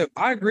 So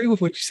I agree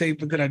with what you say,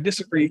 but then I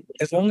disagree.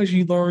 As long as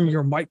you learn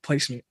your mic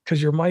placement,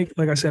 because your mic,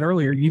 like I said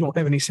earlier, you don't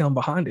have any sound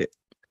behind it.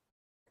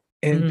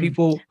 And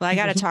people, well, I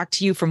got to talk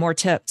to you for more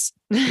tips.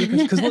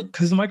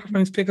 Because the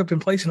microphones pick up in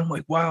place, and I'm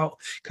like, wow.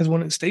 Because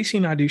when Stacy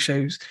and I do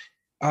shows,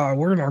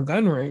 we're in our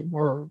gun room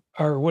or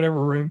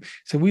whatever room,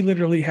 so we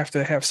literally have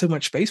to have so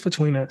much space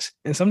between us.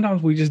 And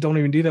sometimes we just don't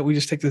even do that. We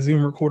just take the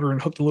Zoom recorder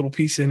and hook the little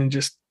piece in, and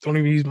just don't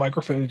even use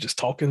microphone, just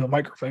talk in the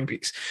microphone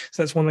piece.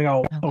 So that's one thing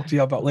I'll talk to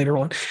you about later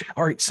on.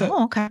 All right,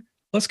 so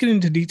let's get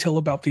into detail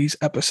about these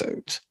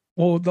episodes.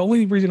 Well, the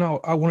only reason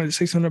I wanted to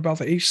say something about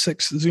the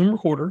H6 Zoom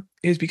recorder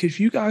is because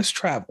you guys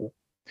travel.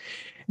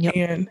 Yep.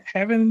 And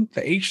having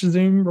the H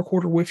Zoom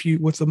recorder with you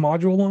with the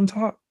module on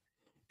top,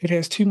 it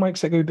has 2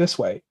 mics that go this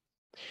way.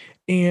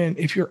 And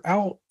if you're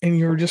out and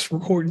you're just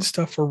recording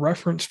stuff for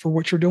reference for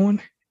what you're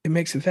doing, it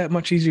makes it that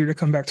much easier to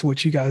come back to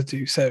what you guys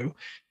do. So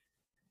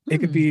it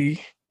could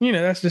be,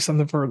 that's just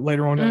something for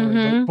later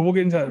on. But we'll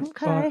get into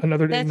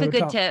another day. That's a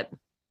good tip.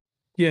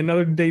 Yeah,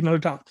 another day, another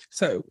time.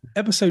 So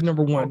episode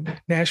number 1,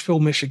 Nashville,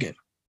 Michigan.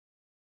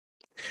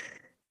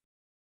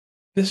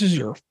 This is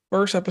your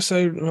first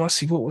episode. And let's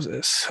see, what was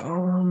this?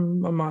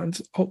 My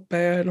mind's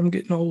bad. I'm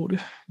getting old.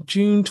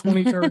 June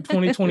 23rd,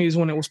 2020 is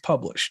when it was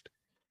published.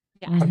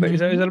 Yeah. Is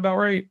that about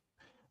right?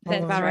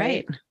 That's about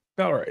right.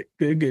 About right.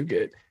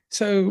 Good.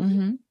 So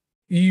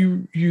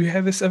you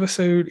have this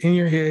episode in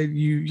your head.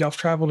 Y'all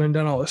traveled and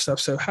done all this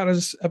stuff. So how does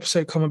this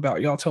episode come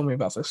about? Y'all tell me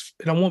about this.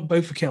 And I want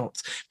both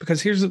accounts,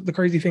 because here's the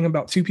crazy thing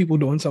about 2 people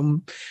doing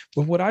something.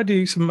 With what I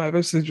do, some of my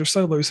episodes are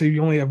solo, so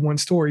you only have 1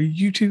 story.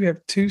 You 2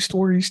 have 2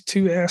 stories,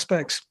 2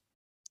 aspects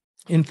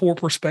in 4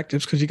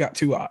 perspectives, because you got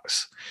 2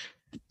 eyes.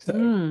 So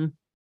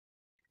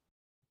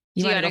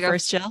you want to go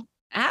first, Jill?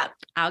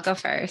 I'll go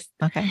first.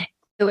 Okay.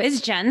 It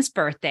was Jen's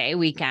birthday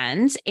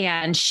weekend,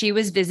 and she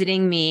was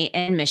visiting me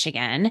in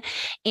Michigan.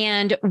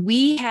 And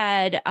we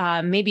had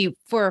maybe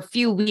for a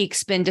few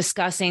weeks been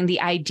discussing the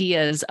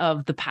ideas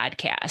of the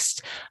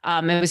podcast.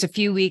 It was a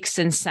few weeks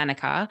in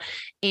Seneca,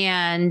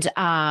 and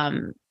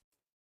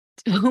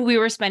we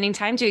were spending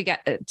time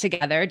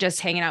together, just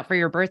hanging out for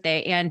your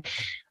birthday. And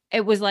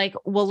it was like,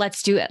 well,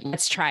 let's do it.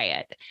 Let's try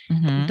it.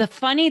 Mm-hmm. The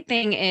funny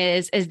thing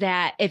is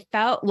that it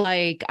felt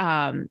like,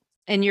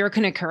 and you're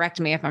going to correct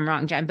me if I'm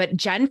wrong, Jen, but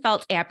Jen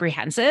felt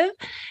apprehensive,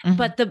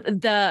 but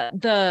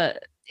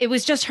it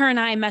was just her and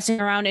I messing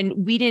around,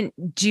 and we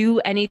didn't do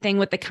anything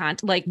with the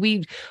content. Like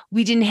we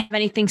didn't have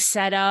anything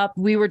set up.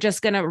 We were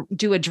just going to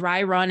do a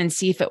dry run and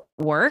see if it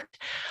worked.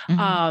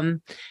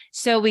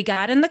 So we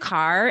got in the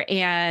car,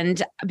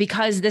 and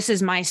because this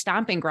is my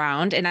stomping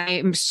ground and I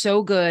am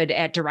so good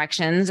at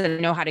directions and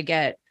know how to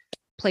get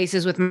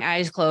places with my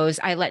eyes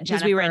closed, I let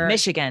Jennifer. Because we were in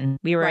Michigan.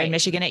 We were in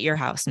Michigan at your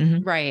house.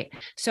 Mm-hmm. Right.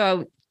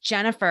 So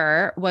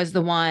Jennifer was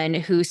the one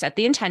who set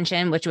the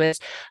intention, which was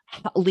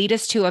lead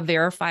us to a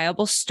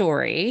verifiable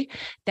story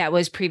that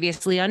was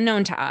previously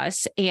unknown to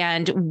us.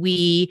 And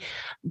we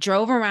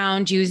drove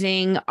around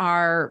using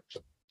our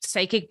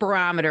psychic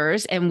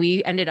barometers, and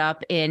we ended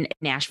up in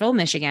Nashville,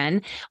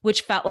 Michigan,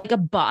 which felt like a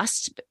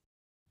bust.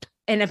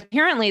 And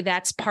apparently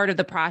that's part of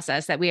the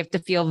process, that we have to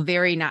feel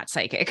very not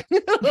psychic,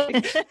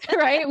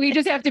 right? We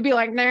just have to be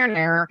like,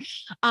 nah.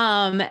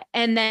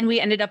 And then we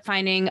ended up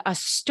finding a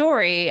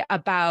story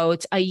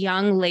about a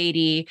young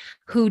lady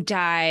who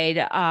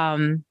died,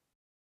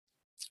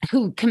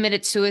 who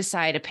committed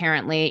suicide,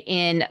 apparently,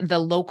 in the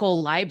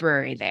local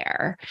library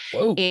there.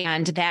 Whoa.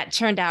 And that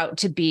turned out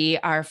to be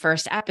our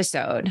first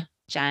episode.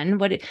 Jen,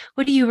 what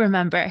do you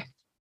remember?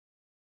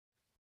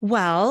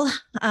 Well,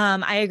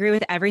 I agree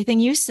with everything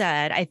you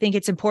said. I think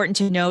it's important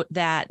to note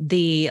that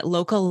the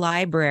local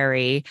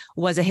library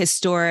was a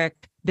historic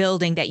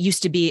building that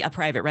used to be a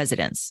private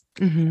residence.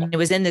 Mm-hmm. It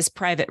was in this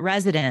private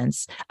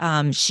residence.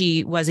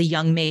 She was a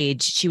young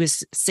maid. She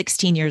was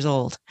 16 years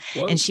old.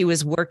 Whoa. And she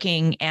was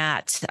working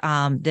at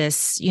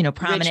this,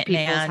 prominent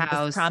man,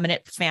 house.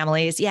 Prominent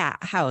families. Yeah.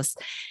 House.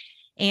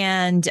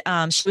 And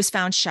she was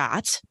found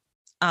shot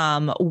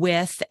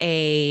with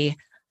a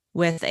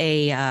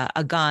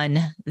gun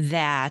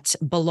that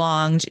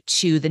belonged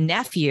to the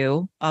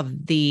nephew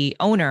of the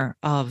owner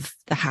of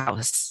the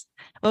house.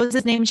 What was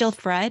his name, Jill?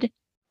 Fred?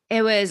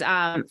 It was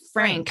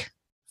Frank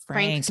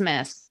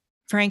Smith.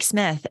 Frank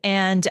Smith.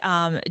 And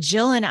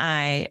Jill and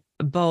I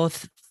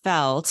both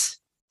felt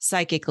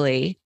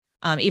psychically,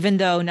 even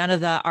though none of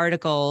the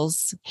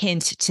articles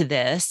hint to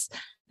this,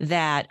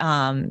 that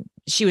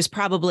she was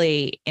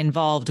probably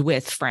involved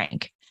with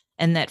Frank.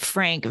 And that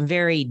Frank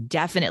very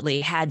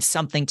definitely had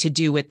something to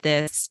do with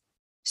this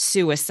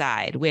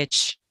suicide,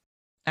 which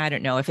I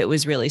don't know if it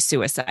was really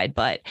suicide,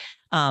 but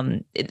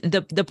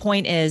the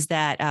point is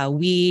that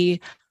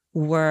we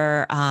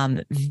were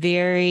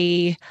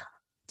very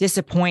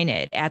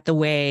disappointed at the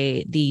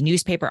way the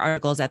newspaper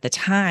articles at the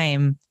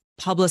time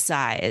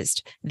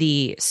publicized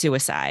the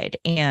suicide.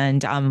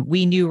 And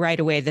we knew right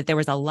away that there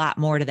was a lot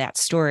more to that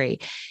story.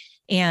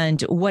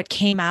 And what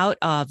came out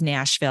of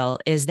Nashville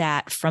is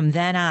that from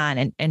then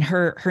on, and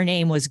her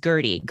name was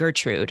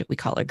Gertrude, we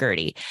call her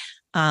Gertie.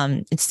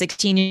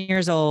 16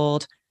 years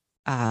old,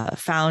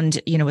 found,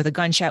 with a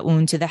gunshot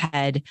wound to the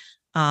head.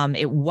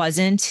 It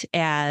wasn't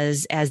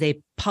as they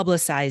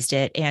publicized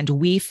it. And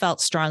we felt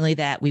strongly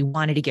that we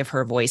wanted to give her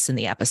a voice in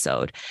the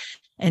episode.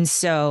 And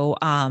so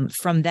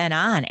from then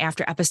on,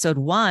 after episode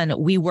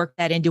 1, we worked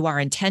that into our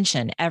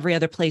intention. Every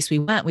other place we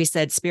went, we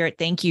said, Spirit,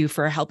 thank you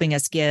for helping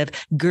us give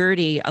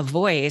Gertie a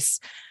voice.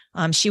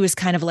 She was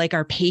kind of like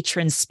our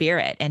patron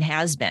spirit and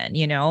has been,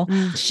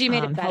 She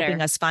made it better.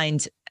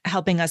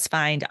 helping us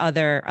find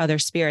other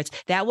spirits.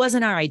 That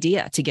wasn't our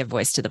idea to give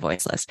voice to the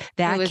voiceless.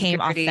 That came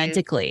Gertie.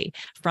 Authentically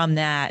from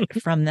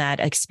that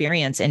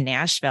experience in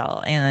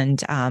Nashville.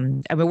 And I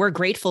mean, we're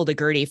grateful to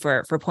Gertie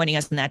for pointing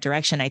us in that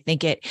direction. I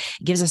think it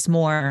gives us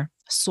more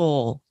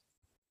soul.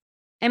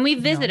 And we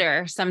visit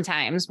her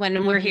sometimes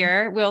when we're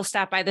here. We'll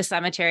stop by the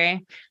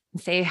cemetery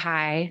and say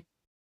hi.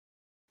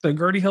 So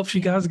Gertie helps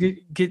you guys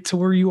get to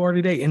where you are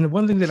today. And the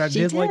one thing that I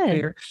did like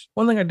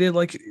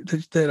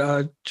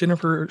that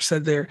Jennifer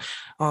said there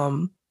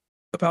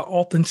about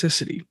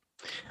authenticity.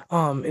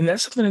 And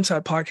that's something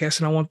inside podcast.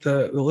 And I want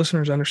the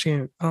listeners to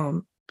understand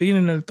being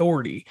an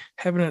authority,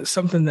 having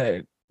something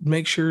that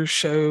makes your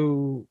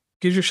show,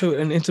 gives your show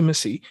an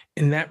intimacy.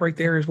 And that right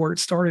there is where it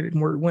started and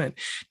where it went.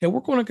 Now we're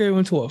going to go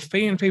into a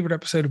fan favorite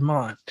episode of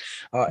mine,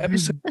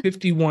 episode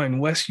 51,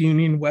 West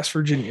Union, West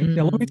Virginia.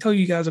 Now let me tell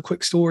you guys a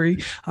quick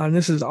story. And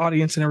this is the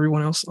audience and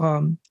everyone else.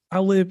 I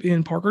live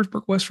in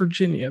Parkersburg, West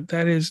Virginia.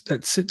 That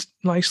sits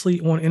nicely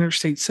on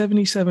Interstate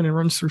 77 and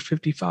runs through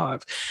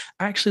 55.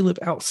 I actually live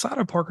outside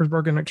of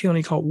Parkersburg in a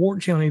county called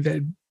Ward County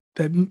that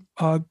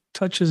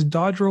touches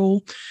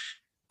Dodrell,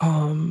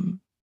 and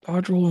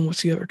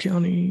what's the other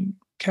county?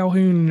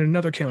 Calhoun and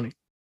another county.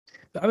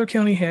 The other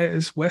county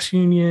has West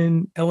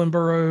Union,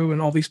 Ellenboro,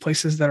 and all these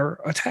places that are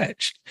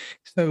attached.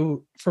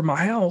 So from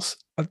my house,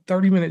 a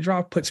 30-minute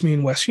drive puts me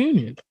in West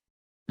Union.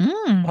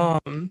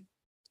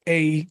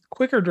 A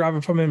quicker drive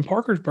if I'm in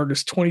Parkersburg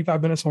is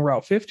 25 minutes on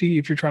Route 50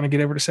 if you're trying to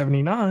get over to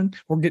 79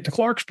 or get to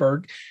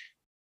Clarksburg,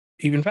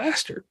 even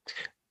faster.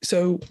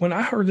 So when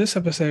I heard this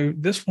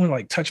episode, this one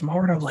like touched my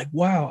heart. I was like,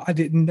 wow, I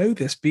didn't know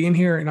this being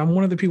here. And I'm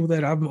one of the people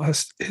that I'm a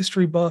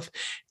history buff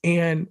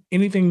and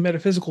anything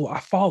metaphysical I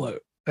follow.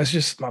 That's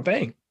just my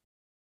thing.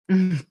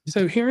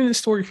 So hearing this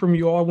story from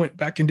you all, I went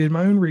back and did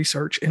my own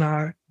research and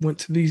I went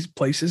to these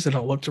places and I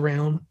looked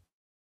around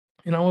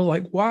and I was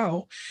like,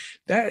 wow,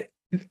 that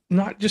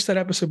not just that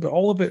episode, but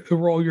all of it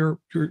overall, your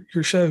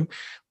show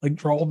like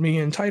drawed me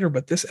in tighter.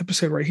 But this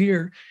episode right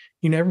here,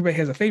 everybody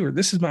has a favorite.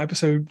 This is my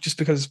episode just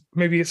because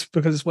maybe it's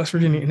because it's West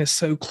Virginia and it's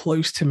so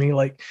close to me.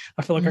 Like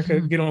I feel like I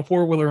could get on a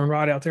 4-wheeler and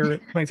ride out there.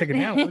 It might take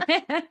an hour.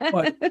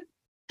 But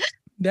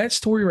that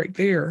story right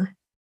there,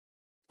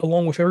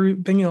 along with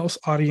everything else,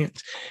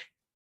 audience,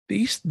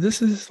 this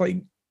is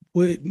like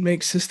what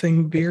makes this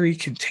thing very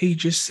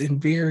contagious and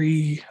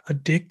very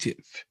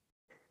addictive.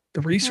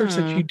 The research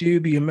that you do,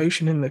 the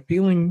emotion and the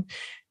feeling,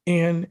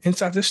 and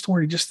inside this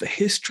story, just the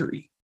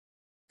history.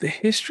 The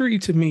history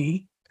to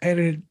me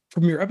added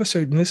from your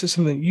episode, and this is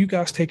something that you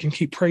guys take and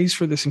keep praise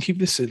for this and keep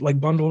this like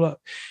bundled up.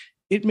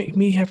 It made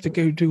me have to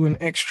go do an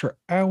extra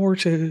hour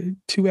to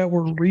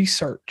 2-hour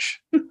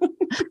research.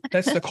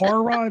 That's the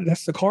car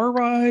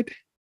ride.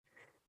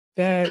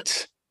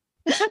 That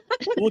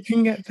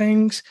looking at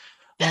things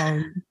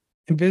and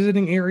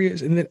visiting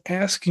areas and then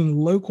asking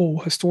local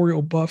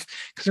historical buff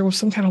because there was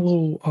some kind of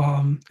little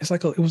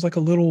it was like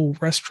a little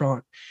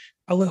restaurant.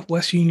 I left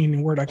West Union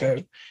and where'd I go?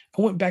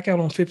 I went back out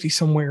on 50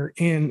 somewhere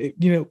and it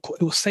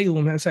was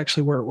Salem. That's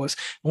actually where it was.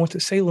 I went to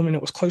Salem and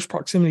it was close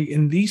proximity.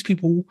 And these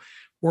people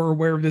were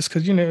aware of this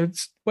because,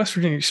 it's West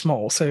Virginia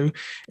small. So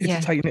it's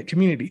a tight knit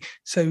community.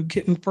 So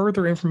getting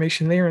further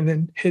information there and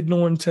then heading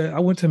on I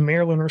went to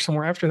Maryland or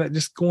somewhere after that,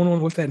 just going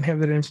on with that and have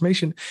that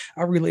information.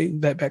 I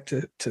relayed that back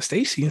to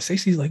Stacy and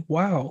Stacy's like,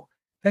 wow,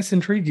 that's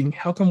intriguing.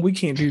 How come we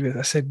can't do this?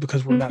 I said,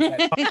 because we're not that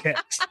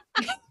podcast.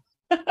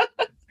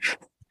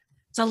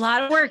 It's a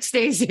lot of work,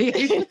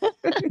 Stacy.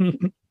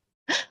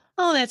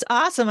 Oh, that's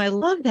awesome. I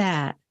love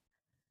that.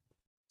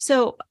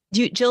 So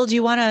Jill, did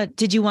you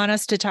want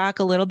us to talk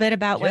a little bit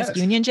about West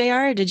Union,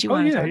 JR? Did you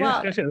want to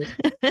talk?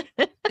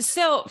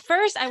 So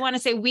first I want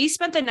to say we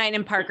spent the night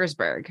in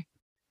Parkersburg.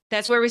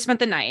 That's where we spent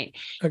the night.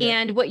 Okay.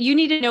 And what you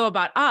need to know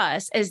about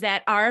us is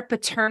that our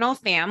paternal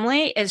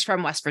family is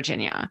from West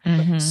Virginia.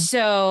 Mm-hmm.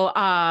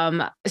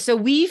 So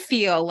we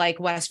feel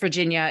like West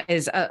Virginia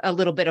is a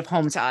little bit of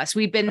home to us.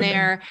 We've been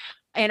there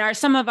and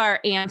some of our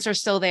aunts are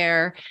still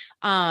there.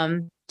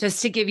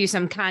 Just to give you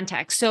some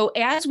context. So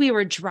as we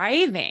were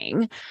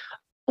driving,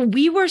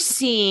 we were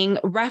seeing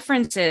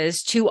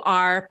references to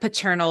our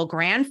paternal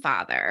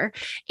grandfather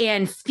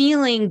and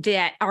feeling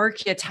that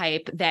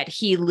archetype that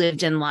he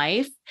lived in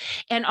life.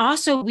 And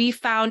also we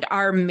found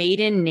our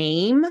maiden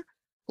name,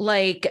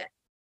 like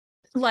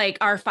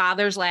our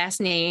father's last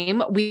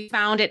name. We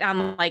found it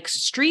on like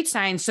street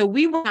signs. So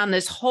we went on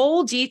this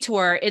whole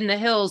detour in the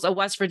hills of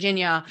West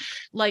Virginia,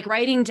 like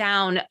writing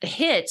down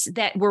hits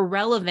that were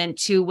relevant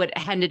to what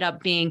ended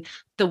up being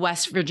the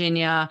West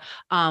Virginia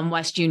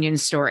West Union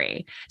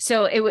story.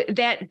 So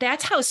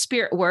that's how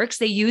spirit works.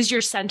 They use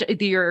your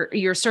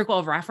circle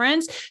of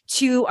reference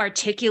to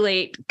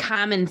articulate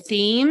common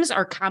themes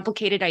or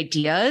complicated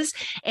ideas.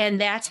 And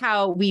that's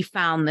how we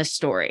found this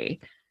story.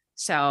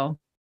 So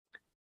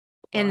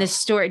in the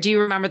story. Do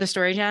you remember the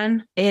story,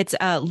 Jen? It's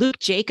Luke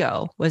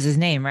Jaco was his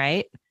name,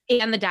 right?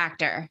 And the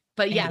doctor.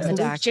 But yes, the Luke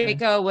doctor.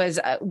 Jaco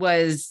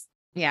was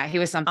yeah, he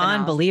was something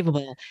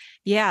unbelievable. else.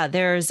 Yeah,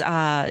 there's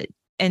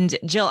and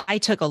Jill, I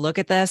took a look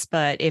at this,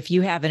 but if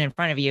you have it in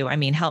front of you, I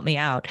mean, help me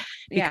out,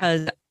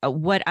 because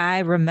what I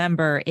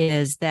remember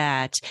is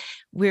that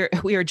we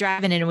were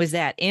driving and it was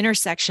that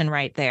intersection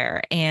right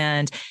there,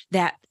 and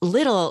that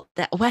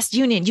West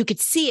Union, you could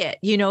see it,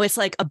 it's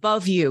like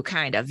above you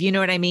kind of, you know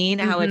what I mean?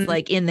 How it's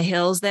like in the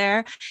hills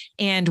there.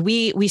 And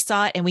we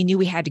saw it and we knew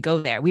we had to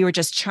go there. We were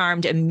just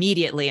charmed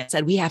immediately and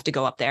said, we have to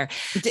go up there.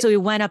 So we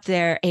went up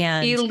there,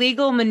 and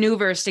illegal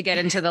maneuvers to get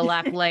into the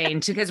left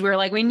lane because we were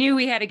like, we knew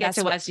we had to get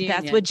to West Union.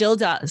 That's what Jill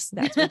does.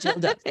 That's what Jill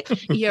does.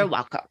 You're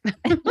welcome.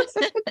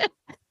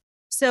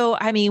 So,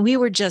 I mean, we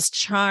were just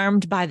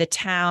charmed by the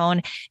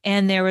town,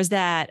 and there was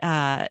that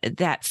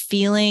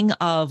feeling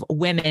of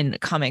women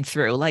coming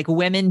through, like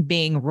women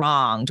being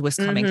wronged was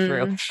coming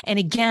through. And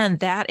again,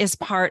 that is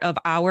part of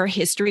our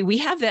history. We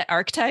have that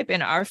archetype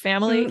in our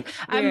family.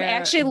 I'm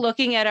actually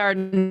looking at our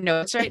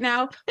notes right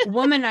now.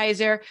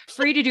 Womanizer,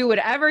 free to do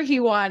whatever he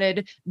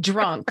wanted,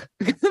 drunk.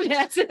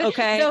 That's it.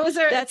 Okay.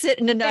 That's it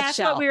in a nutshell. That's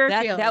what we were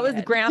feeling. That was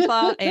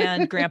Grandpa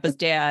and Grandpa's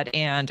dad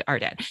and our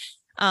dad.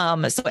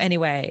 So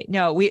anyway,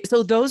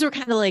 so those were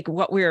kind of like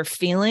what we were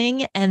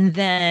feeling. And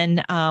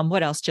then,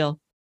 what else, Jill?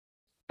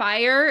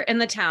 Fire in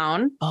the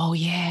town. Oh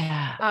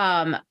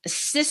yeah.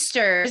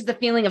 Sisters, the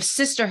feeling of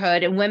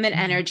sisterhood and women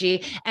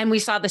energy. And we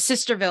saw the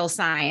Sisterville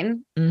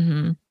sign.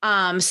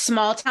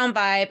 Small town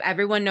vibe.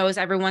 Everyone knows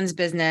everyone's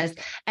business.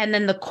 And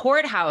then the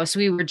courthouse,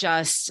 we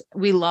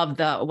loved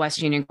the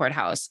West Union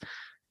courthouse.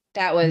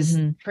 That was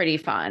pretty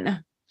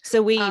fun.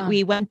 So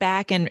we went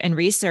back and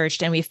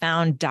researched, and we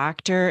found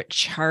Dr.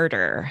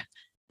 Charter.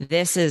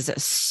 This is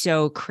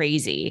so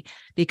crazy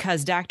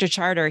because Dr.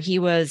 Charter, he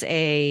was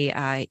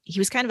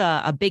kind of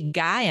a big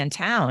guy in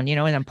town,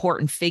 an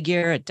important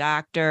figure, a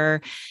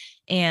doctor.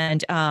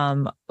 And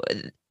a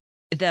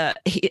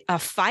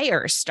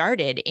fire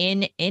started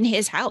in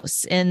his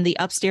house, in the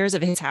upstairs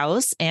of his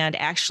house, and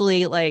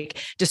actually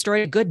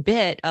destroyed a good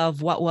bit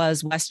of what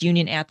was West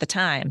Union at the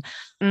time.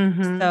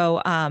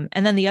 So,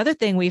 and then the other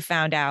thing we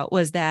found out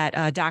was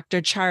that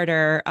Dr.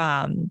 Charter,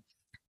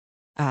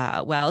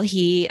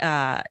 he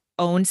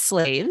owned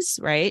slaves,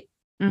 right?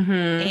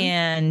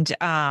 And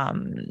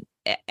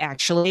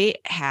actually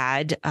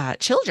had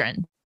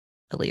children,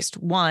 at least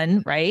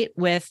one, right?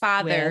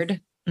 Fathered.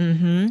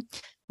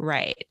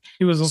 Right.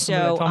 He was also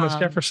some of the Thomas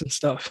Jefferson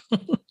stuff.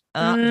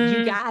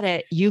 You got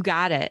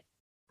it.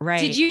 Right.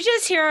 Did you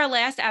just hear our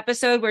last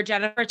episode where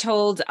Jennifer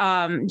told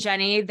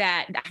Jenny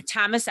that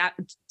Thomas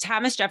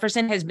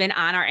Jefferson has been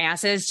on our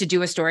asses to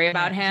do a story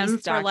about him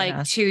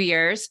for 2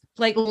 years,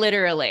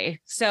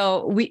 literally.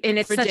 So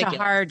it's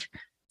ridiculous.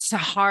 It's a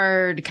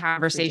hard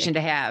conversation to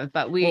have,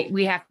 but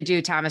we have to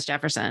do Thomas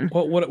Jefferson.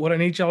 What I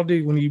need y'all to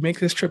do when you make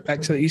this trip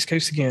back to the East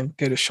Coast again,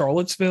 go to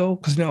Charlottesville.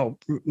 Because now,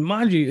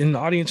 mind you, and the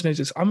audience knows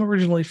this, I'm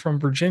originally from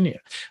Virginia.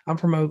 I'm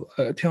from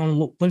a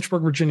town,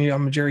 Lynchburg, Virginia.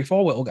 I'm a Jerry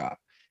Falwell guy.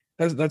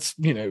 That's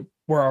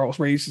where I was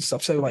raised and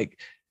stuff. So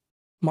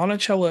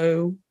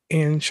Monticello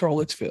and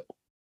Charlottesville.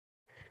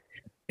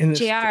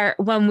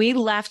 JR, when we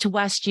left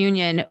West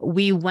Union,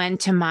 we went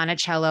to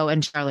Monticello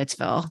and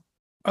Charlottesville.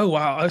 Oh,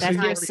 wow. I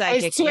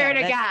swear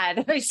to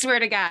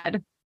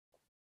God.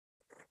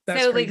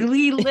 So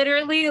we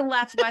literally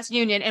left West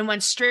Union and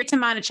went straight to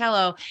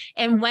Monticello.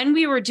 And when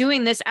we were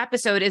doing this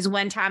episode is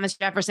when Thomas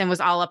Jefferson was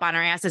all up on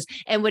our asses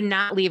and would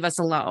not leave us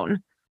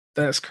alone.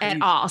 That's crazy.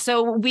 At all.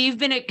 So we've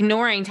been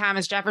ignoring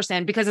Thomas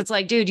Jefferson because it's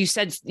like, dude, you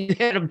said you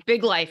had a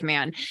big life,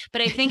 man.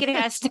 But I think it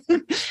has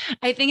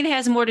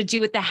more to do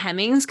with the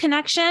Hemings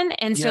connection.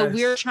 And so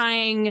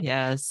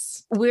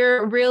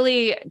we're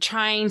really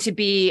trying to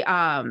be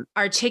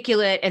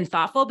articulate and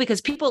thoughtful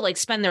because people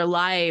spend their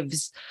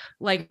lives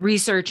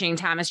researching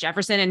Thomas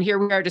Jefferson. And here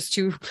we are just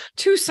two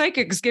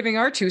psychics giving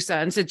our 2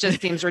 cents. It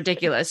just seems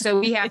ridiculous. So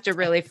we have to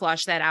really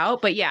flush that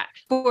out. But yeah,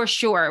 for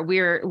sure,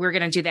 we're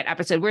going to do that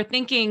episode. We're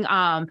thinking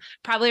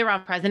probably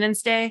around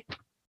President's Day.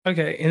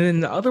 Okay. And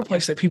then the other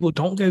place that people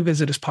don't go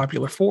visit is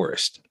Popular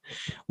Forest,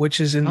 which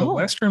is in the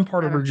western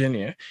part of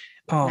Virginia.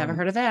 Never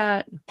heard of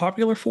that.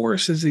 Popular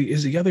Forest is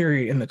the other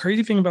area. And the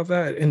crazy thing about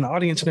that, and the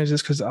audience knows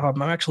this because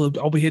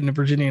I'll be heading to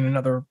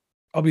Virginia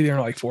I'll be there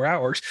in 4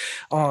 hours.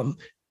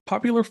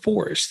 Popular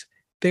Forest,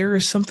 there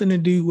is something to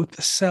do with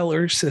the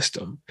cellar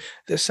system.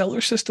 The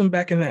cellar system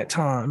back in that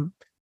time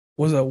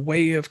was a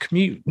way of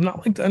commute,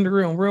 not like the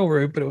Underground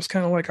Railroad, but it was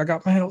kind of like I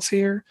got my house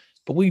here.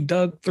 But we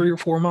dug 3 or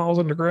 4 miles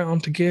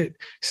underground to get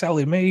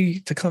Sally Mae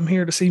to come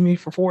here to see me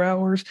for 4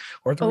 hours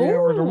or 3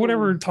 hours or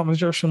whatever Thomas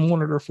Jefferson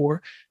wanted her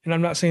for. And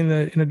I'm not saying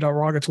that in a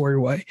derogatory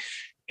way.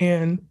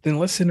 And then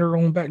let's send her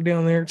on back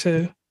down there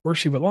to where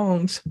she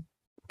belongs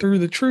through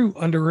the true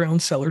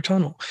underground cellar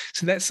tunnel.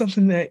 So that's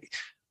something that,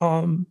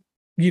 in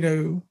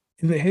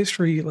the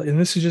history, and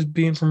this is just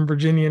being from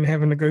Virginia and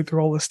having to go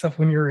through all this stuff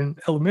when you're in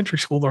elementary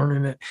school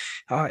learning it.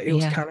 It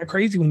was kind of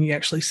crazy when you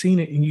actually seen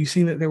it and you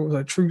seen that there was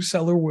a true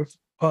cellar with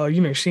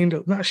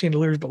not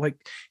chandeliers, but like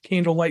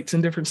candle lights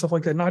and different stuff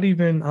like that. Not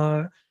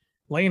even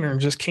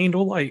lanterns, just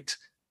candle lights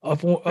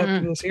up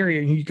in this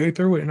area, and you go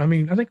through it. And I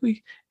mean, I think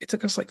it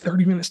took us like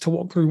 30 minutes to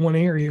walk through one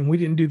area, and we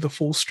didn't do the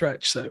full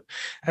stretch. So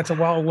that's a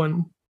wild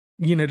one,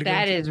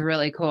 That is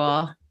really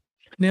cool.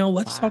 Now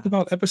let's talk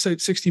about episode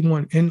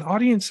 61. And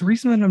audience, the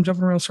reason that I'm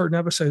jumping around certain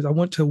episodes, I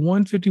went to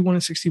 151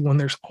 and 61.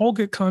 There's all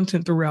good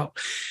content throughout,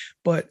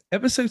 but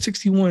episode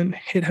 61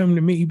 hit home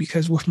to me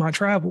because with my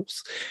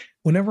travels,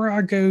 whenever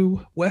I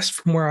go west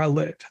from where I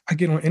live, I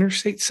get on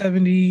Interstate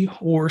 70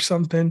 or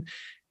something,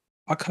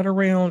 I cut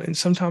around, and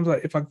sometimes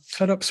if I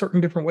cut up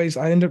certain different ways,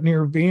 I end up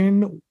near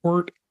Van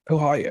Wert,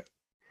 Ohio.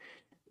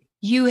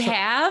 You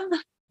have?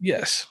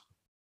 Yes.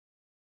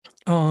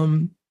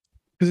 Because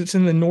it's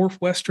in the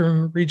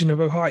northwestern region of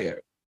Ohio.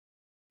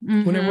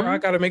 Mm-hmm. Whenever I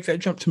got to make that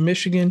jump to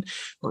Michigan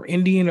or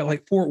Indiana,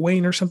 like Fort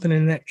Wayne or something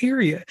in that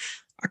area,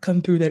 I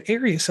come through that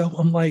area. So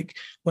I'm like,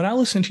 when I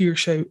listen to your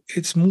show,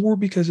 it's more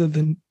because of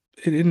and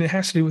it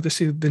has to do with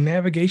the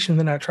navigation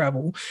that I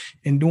travel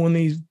and doing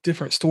these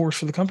different stores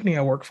for the company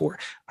I work for.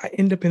 I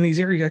end up in these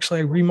areas.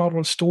 Actually, I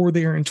remodeled a store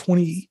there in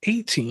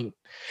 2018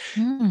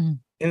 in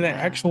that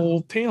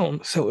actual town.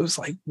 So it was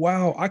like,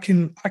 wow, I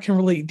can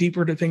relate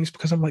deeper to things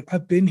because I'm like,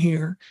 I've been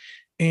here.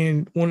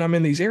 And when I'm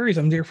in these areas,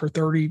 I'm there for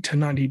 30 to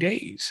 90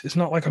 days. It's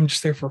not like I'm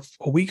just there for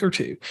a week or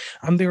two.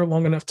 I'm there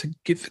long enough to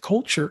get the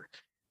culture.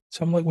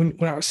 So I'm like, when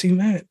I was seeing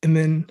that and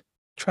then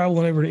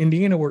traveling over to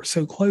Indiana where it's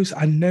so close,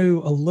 I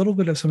know a little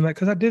bit of some of that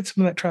because I did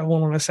some of that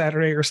traveling on a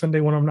Saturday or Sunday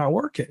when I'm not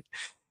working.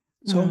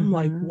 So I'm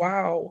like,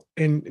 wow.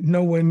 And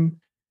knowing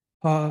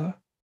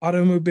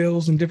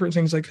automobiles and different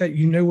things like that,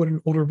 what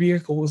an older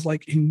vehicle was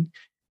like. In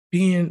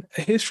being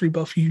a history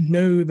buff,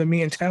 the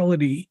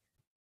mentality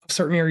of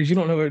certain areas. You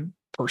don't know it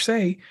per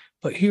se,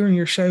 but hearing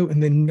your show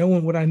and then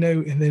knowing what I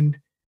know and then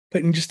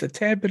putting just a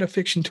tad bit of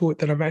fiction to it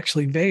that I'm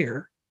actually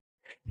there,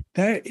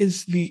 that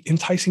is the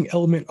enticing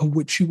element of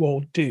what you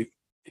all do.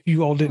 If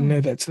you all didn't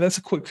know that. So that's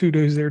a quick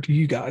kudos there to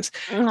you guys.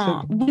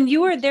 So, when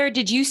you were there,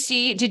 did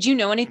you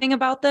know anything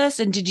about this?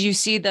 And did you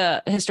see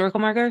the historical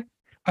marker?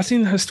 I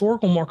seen the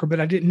historical marker, but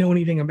I didn't know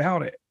anything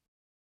about it.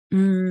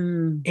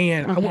 And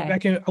okay. I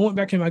went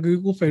back in my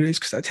Google photos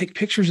because I take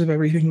pictures of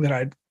everything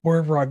that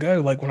wherever I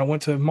go. Like when I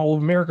went to Mall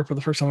of America for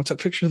the first time, I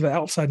took pictures of the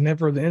outside,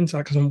 never of the inside,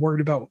 because I'm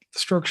worried about the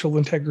structural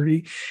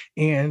integrity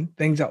and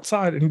things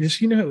outside. And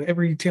just,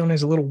 every town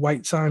has a little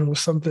white sign with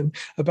something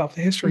about the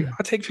history.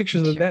 I take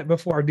pictures of that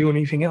before I do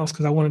anything else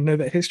because I want to know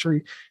that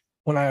history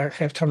when I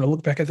have time to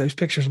look back at those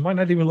pictures. I might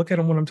not even look at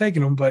them when I'm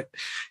taking them, but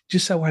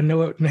just so I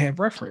know it and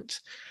have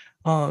reference.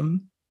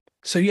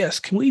 So yes,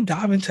 can we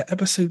dive into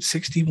episode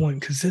 61?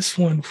 Because this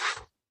one,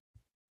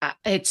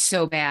 it's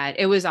so bad.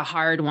 It was a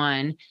hard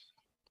one.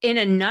 In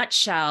a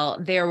nutshell,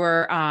 there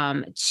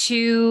were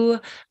two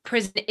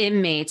prison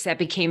inmates that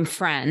became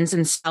friends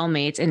and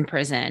cellmates in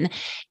prison.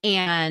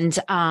 And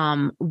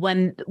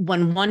when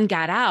one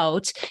got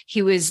out,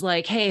 he was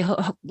like, "Hey,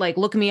 like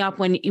look me up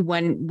when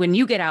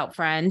you get out,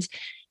 friend."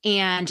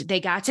 And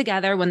they got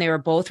together when they were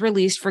both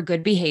released for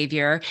good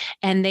behavior,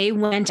 and they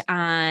went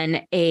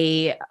on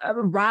a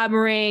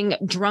robbing,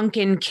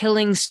 drunken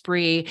killing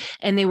spree,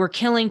 and they were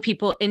killing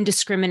people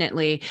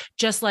indiscriminately,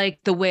 just like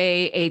the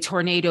way a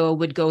tornado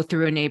would go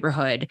through a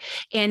neighborhood.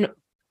 And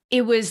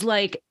it was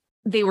like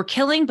they were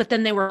killing, but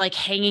then they were like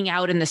hanging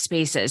out in the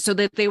spaces, so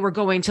that they were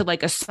going to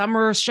like a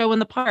summer show in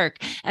the park,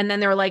 and then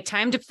they were like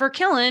for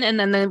killing, and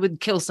then they would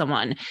kill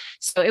someone.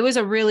 So it was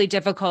a really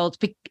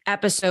difficult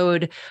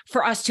episode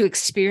for us to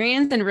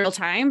experience in real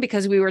time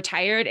because we were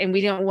tired and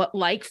we didn't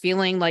like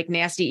feeling like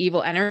nasty,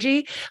 evil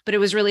energy. But it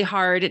was really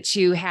hard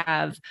to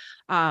have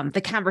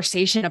the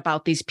conversation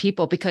about these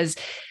people, because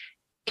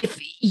if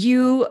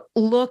you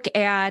look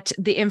at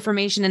the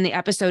information in the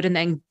episode and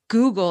then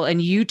Google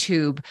and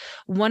YouTube,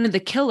 one of the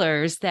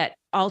killers that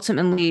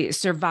ultimately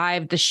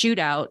survived the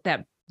shootout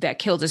that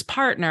killed his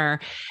partner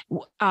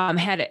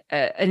had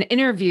an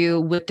interview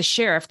with the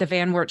sheriff, the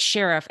Van Wert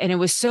sheriff, and it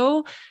was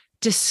so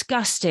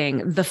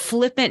disgusting, the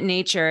flippant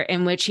nature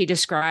in which he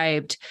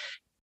described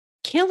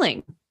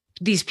killing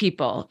these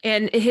people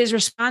and his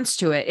response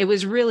to it. It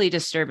was really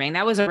disturbing.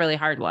 That was a really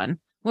hard one.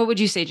 What would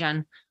you say,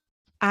 Jen?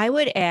 I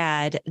would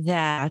add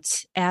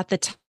that at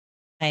the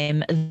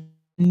time,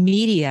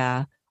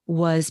 media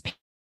was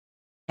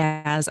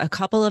as a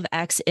couple of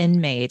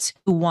ex-inmates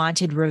who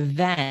wanted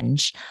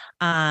revenge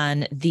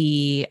on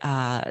the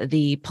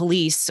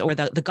police or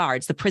the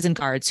guards, the prison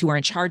guards who were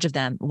in charge of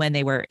them when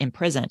they were in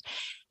prison.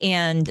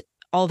 And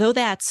although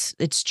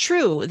it's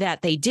true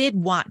that they did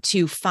want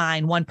to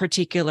find one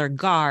particular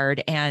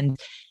guard and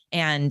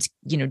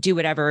do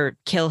whatever,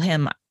 kill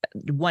him,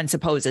 one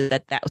supposes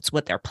that that's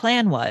what their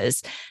plan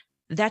was.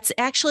 That's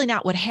actually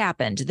not what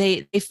happened.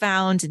 They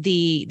found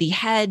the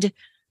head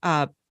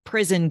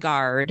prison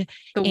guard,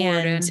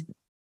 the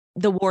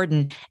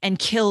warden, and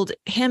killed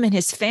him and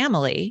his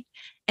family.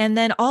 And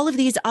then all of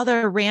these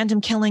other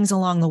random killings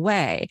along the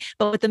way.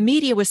 But what the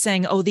media was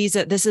saying,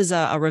 this is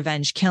a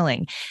revenge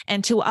killing.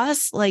 And to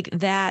us, like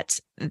that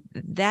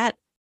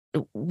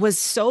was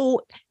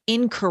so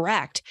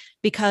incorrect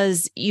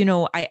because,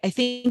 I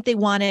think they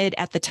wanted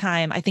at the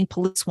time, I think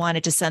police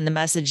wanted to send the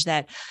message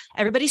that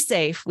everybody's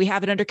safe. We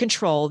have it under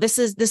control. This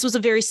was a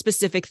very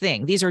specific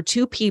thing. These are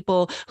two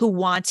people who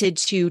wanted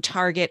to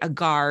target a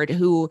guard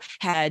who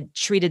had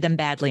treated them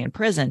badly in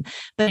prison.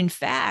 But in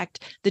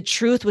fact, the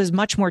truth was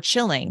much more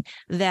chilling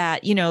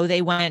that,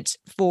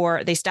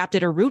 they stopped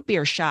at a root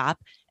beer shop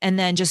and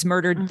then just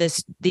murdered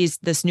this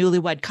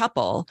newlywed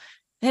couple.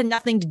 It had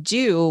nothing to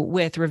do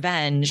with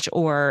revenge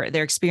or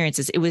their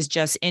experiences. It was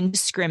just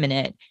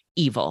indiscriminate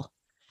evil,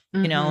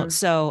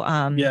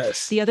 So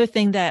yes. The other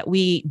thing that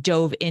we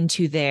dove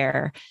into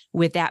there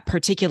with that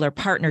particular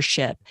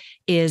partnership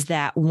is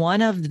that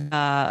one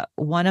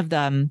of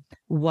them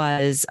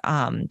was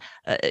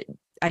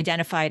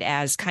identified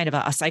as kind of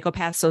a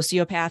psychopath,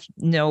 sociopath.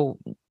 No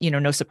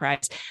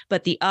surprise.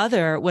 But the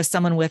other was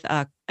someone with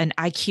an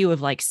IQ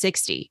of like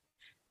 60.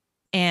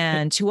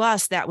 And to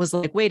us, that was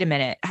like, wait a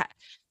minute.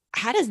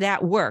 How does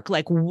that work?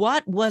 Like,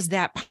 what was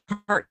that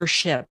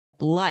partnership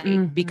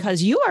like?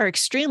 Because you are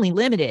extremely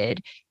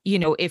limited,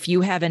 if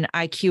you have an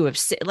IQ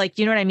of like,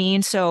 you know what I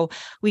mean? So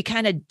we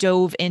kind of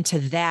dove into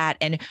that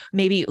and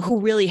maybe who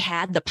really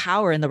had the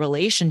power in the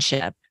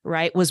relationship,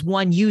 right? Was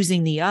one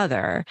using the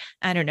other?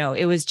 I don't know.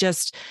 It was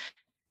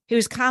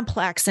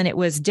complex and it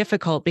was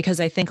difficult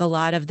because I think a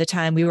lot of the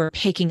time we were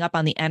picking up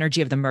on the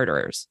energy of the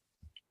murderers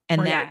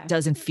and that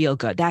doesn't feel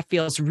good. That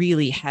feels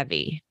really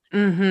heavy.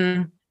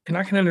 Mm-hmm. And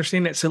I can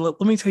understand that. So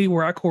let me tell you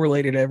where I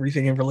correlated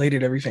everything and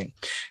related everything.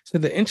 So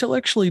the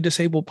intellectually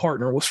disabled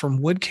partner was from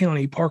Wood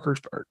County,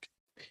 Parkersburg.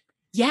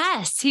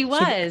 Yes, he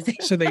was.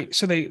 So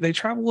they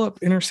travel up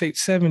Interstate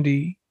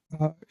 70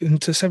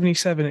 into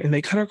 77, and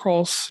they cut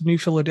across New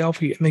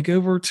Philadelphia, and they go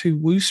over to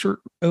Wooster,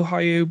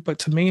 Ohio, but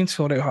to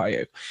Mansfield,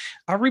 Ohio.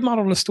 I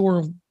remodeled a store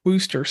in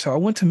Wooster, so I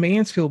went to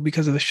Mansfield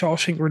because of the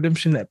Shawshank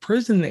Redemption, that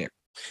prison there.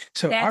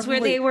 So that's where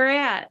they were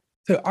at.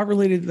 So I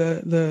related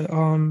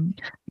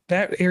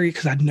that area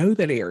because I know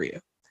that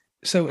area.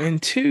 So, and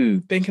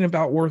two, thinking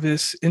about where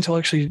this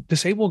intellectually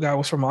disabled guy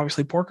was from,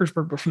 obviously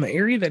Parkersburg, but from the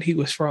area that he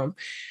was from,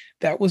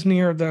 that was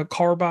near the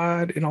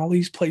Carbide and all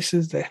these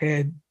places that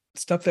had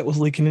stuff that was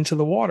leaking into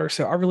the water.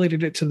 So I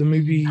related it to the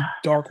movie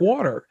Dark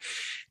Water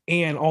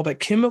and all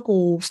that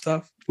chemical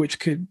stuff, which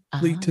could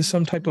lead to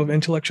some type of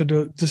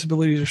intellectual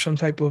disabilities or some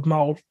type of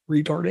mild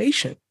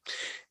retardation.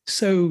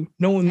 So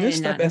knowing this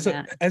stuff as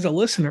a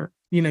listener,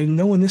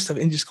 knowing this stuff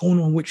and just going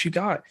on what you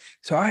got.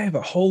 So I have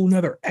a whole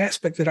nother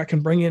aspect that I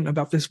can bring in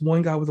about this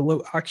one guy with a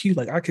low IQ.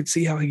 Like I could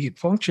see how he could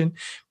function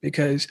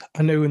because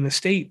I know in the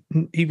state,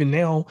 even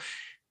now,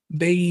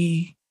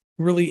 they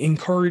really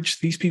encourage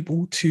these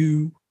people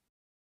to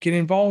get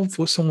involved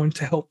with someone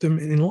to help them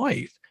in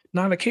life.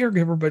 Not a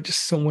caregiver, but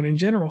just someone in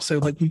general. So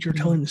like when you're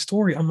telling the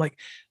story, I'm like,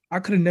 I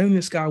could have known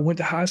this guy went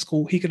to high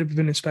school. He could have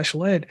been in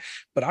special ed,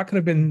 but I could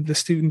have been the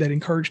student that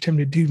encouraged him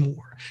to do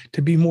more,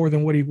 to be more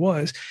than what he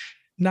was.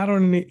 Not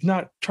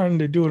trying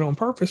to do it on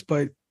purpose,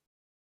 but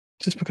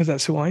just because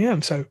that's who I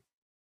am. So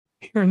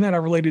hearing that, I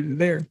related it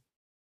there.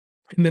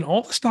 And then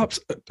all the stops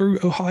through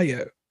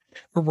Ohio,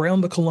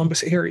 around the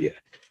Columbus area.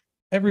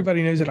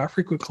 Everybody knows that I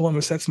frequent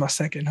Columbus. That's my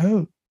second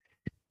home.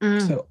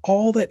 So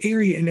all that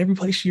area and every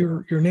place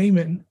you're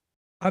naming,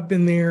 I've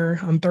been there.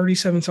 I'm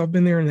 37, so I've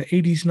been there in the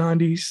 80s,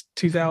 90s,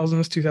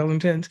 2000s,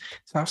 2010s.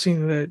 So I've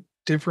seen the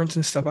difference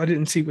and stuff I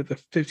didn't see what the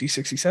 50s,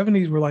 60s,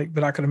 70s were like,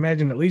 but I could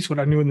imagine at least what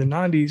I knew in the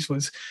 90s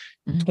was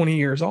 20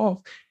 years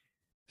off.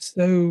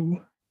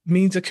 So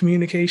means of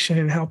communication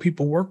and how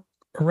people work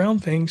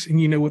around things,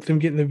 and with them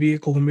getting the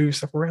vehicle and moving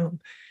stuff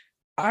around,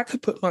 I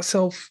could put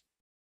myself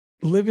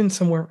living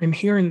somewhere and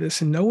hearing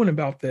this and knowing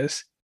about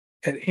this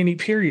at any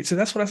period. So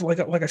that's what I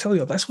like I tell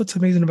you, that's what's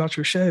amazing about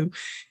your show.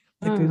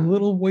 Like the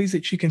little ways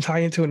that you can tie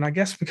into it. And I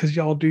guess because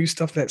y'all do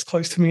stuff that's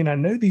close to me and I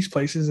know these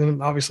places and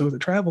obviously with the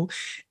travel,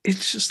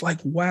 it's just like,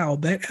 wow,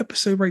 that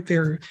episode right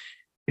there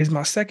is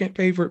my second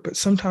favorite, but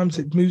sometimes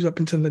it moves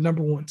up into the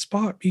number one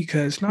spot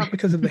because not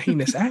because of the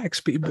heinous acts,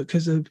 but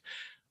because of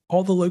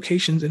all the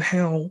locations and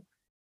how,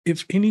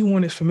 if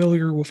anyone is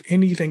familiar with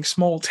anything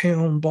small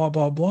town, blah,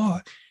 blah,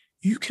 blah,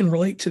 you can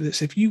relate to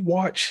this. If you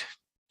watch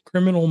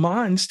Criminal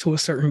Minds to a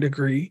certain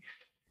degree,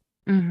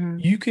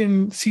 you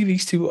can see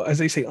these two, as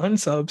they say,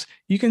 unsubs.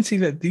 You can see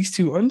that these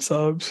two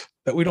unsubs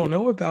that we don't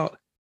know about,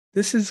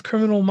 this is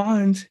Criminal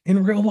Minds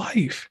in real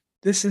life.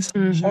 This is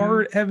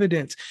hard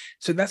evidence.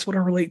 So that's what I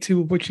relate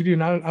to with what you do.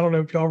 And I don't know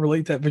if y'all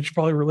relate that, but you're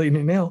probably relating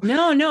it now.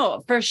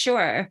 No, for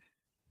sure.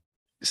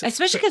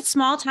 Especially because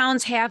small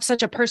towns have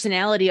such a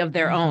personality of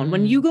their own.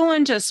 When you go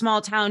into a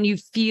small town, you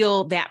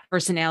feel that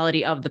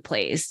personality of the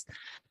place.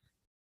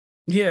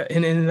 Yeah,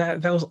 and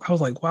that was, I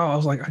was like, wow, I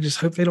was like, I just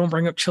hope they don't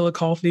bring up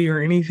Chillicothe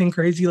or anything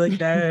crazy like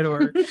that,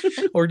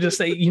 or just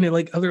say,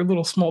 like other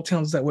little small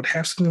towns that would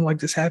have something like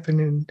this happen,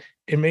 and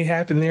it may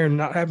happen there and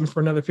not happen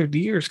for another 50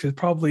 years because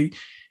probably,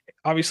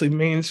 obviously,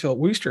 Mansfield,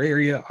 Worcester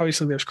area,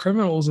 obviously there's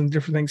criminals and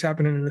different things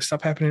happening and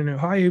stuff happening in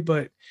Ohio,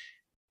 but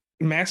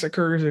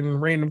massacres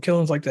and random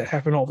killings like that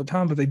happen all the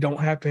time, but they don't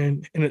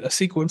happen in a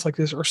sequence like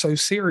this or so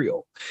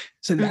serial.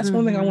 So that's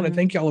one thing I want to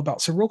thank y'all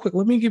about. So real quick,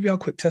 let me give y'all a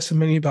quick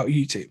testimony about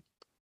you two.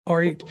 All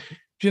right,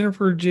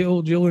 Jennifer, Jill,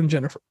 and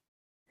Jennifer.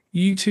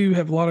 You two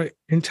have a lot of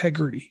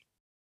integrity.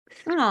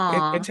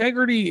 Aww.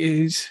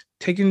 Integrity is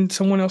taking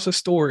someone else's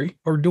story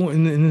or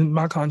doing, in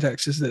my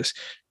context is this.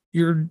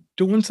 You're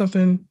doing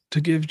something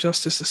to give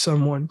justice to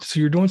someone. So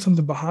you're doing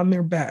something behind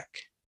their back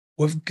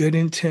with good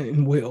intent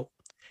and will.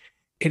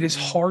 It is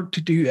hard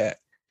to do that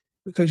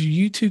because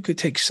you two could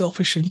take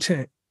selfish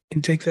intent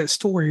and take that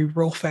story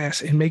real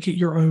fast and make it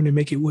your own and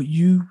make it what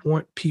you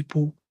want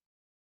people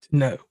to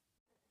know.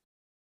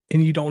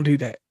 And you don't do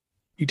that.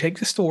 You take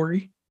the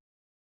story,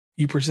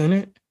 you present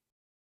it,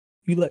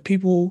 you let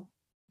people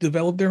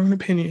develop their own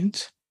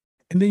opinions,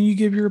 and then you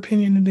give your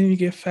opinion and then you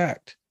give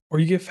fact, or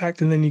you give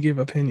fact and then you give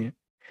opinion.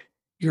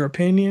 Your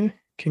opinion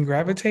can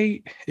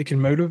gravitate, it can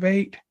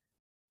motivate,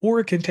 or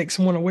it can take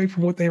someone away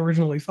from what they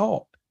originally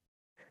thought.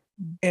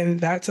 And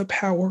that's a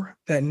power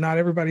that not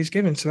everybody's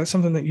given. So that's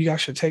something that you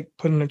guys should take,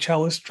 put in a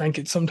chalice, drink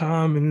it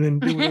sometime, and then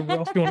do whatever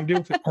else you want to do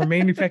with it, or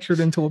manufacture it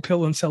into a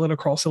pill and sell it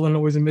across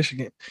Illinois and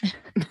Michigan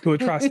to a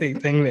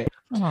tri-state thing there.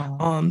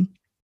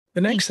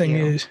 The next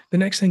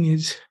thing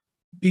is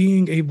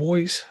being a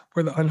voice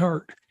for the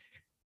unheard.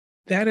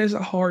 That is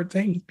a hard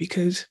thing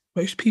because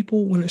most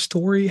people, when a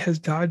story has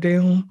died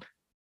down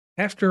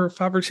after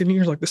 5 or 10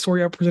 years, like the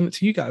story I presented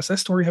to you guys, that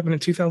story happened in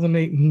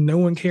 2008 and no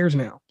one cares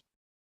now.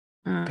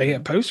 They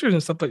have posters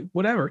and stuff, but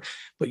whatever.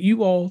 But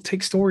you all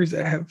take stories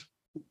that have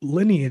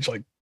lineage,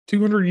 like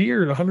 200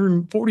 years,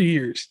 140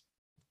 years,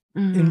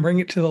 and bring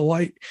it to the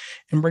light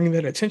and bring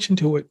that attention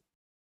to it.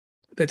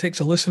 That takes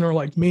a listener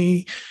like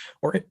me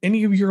or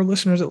any of your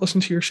listeners that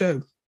listen to your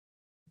show.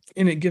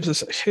 And it gives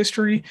us a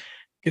history,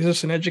 gives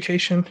us an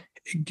education.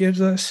 It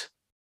gives us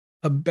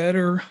a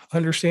better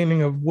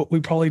understanding of what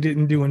we probably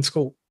didn't do in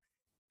school.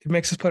 It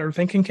makes us put our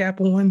thinking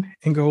cap on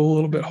and go a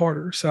little bit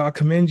harder. So I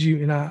commend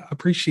you and I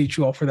appreciate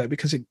you all for that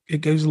because it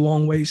goes a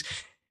long ways.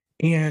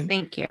 And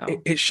thank you.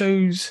 It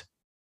shows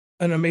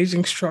an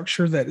amazing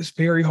structure that is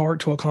very hard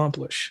to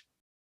accomplish.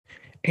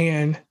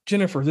 And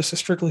Jennifer, this is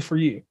strictly for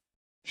you.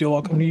 Jill,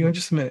 I'll come to you in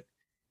just a minute.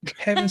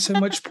 Having so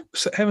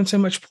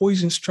much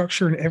poison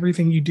structure in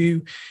everything you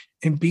do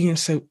and being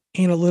so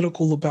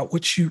analytical about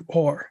what you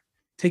are,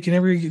 taking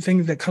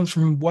everything that comes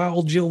from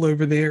wild Jill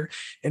over there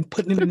and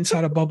putting it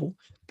inside a bubble.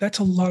 That's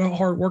a lot of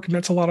hard work and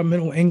that's a lot of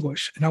mental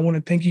anguish. And I want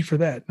to thank you for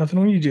that. Nothing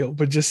on you, Jill,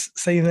 but just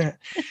saying that.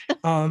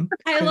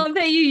 I love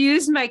that you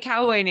used my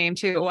cowboy name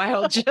too,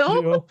 Wild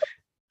Jill.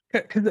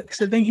 Because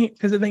the thing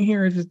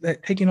here is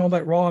that taking all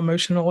that raw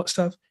emotion and all that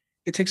stuff,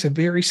 it takes a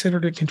very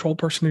centered and controlled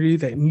person to do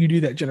that. And you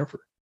do that, Jennifer.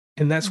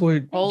 And that's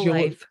what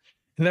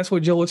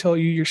Jill will tell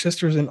you, your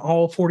sisters and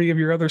all 40 of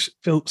your other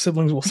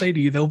siblings will say to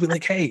you. They'll be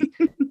like, hey,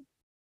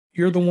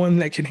 you're the one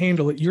that can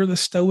handle it. You're the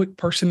stoic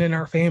person in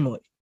our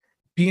family.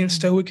 Being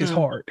stoic is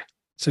hard.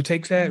 So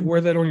take that,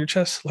 wear that on your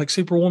chest like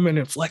Superwoman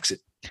and flex it.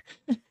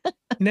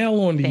 Now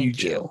on to you,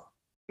 Jill.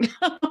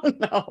 Oh,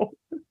 no.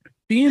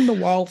 Being the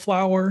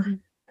wildflower,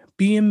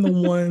 being the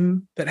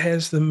one that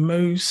has the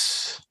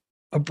most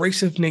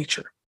abrasive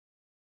nature.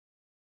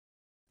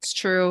 It's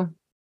true.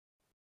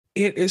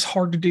 It is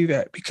hard to do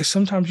that because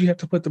sometimes you have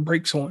to put the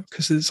brakes on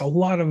because it's a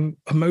lot of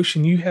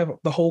emotion. You have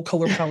the whole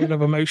color palette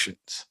of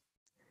emotions.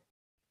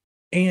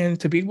 And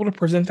to be able to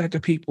present that to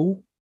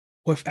people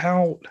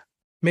without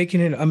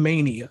making it a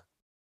mania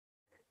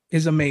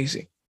is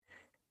amazing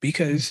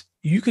because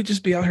you could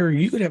just be out here.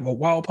 You could have a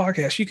wild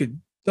podcast. You could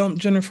dump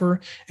Jennifer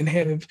and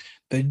have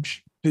the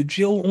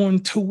Jill on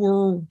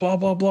tour, blah,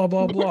 blah, blah,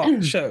 blah,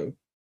 blah show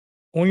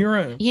on your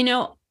own.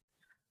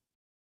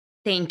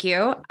 Thank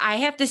you. I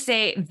have to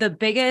say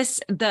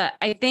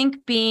I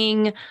think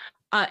being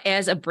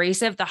as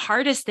abrasive, the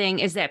hardest thing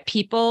is that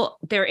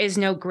there is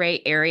no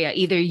gray area.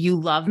 Either you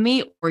love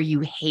me or you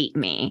hate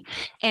me.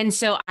 And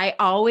so I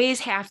always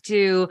have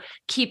to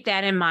keep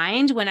that in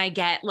mind when I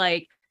get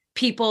like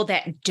people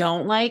that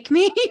don't like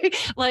me,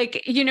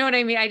 like, you know what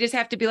I mean? I just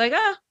have to be like,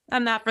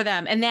 I'm not for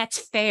them. And that's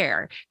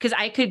fair because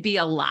I could be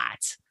a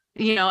lot,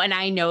 and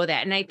I know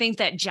that. And I think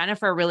that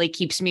Jennifer really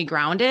keeps me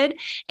grounded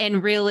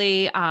and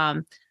really,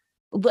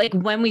 like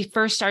when we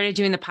first started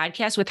doing the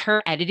podcast with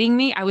her editing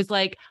me, I was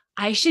like,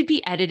 I should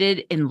be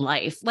edited in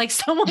life. Like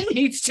someone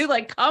needs to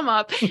like come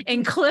up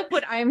and clip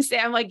what I'm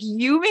saying. I'm like,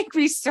 you make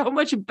me so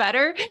much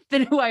better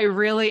than who I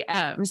really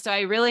am. So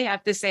I really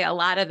have to say a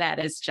lot of that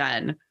is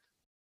Jen.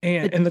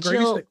 And the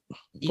greatest thing,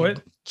 go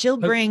ahead. Jill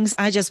brings,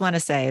 I just want to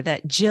say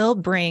that Jill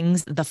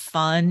brings the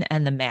fun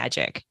and the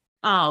magic.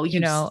 Oh,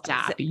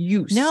 stop.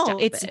 You're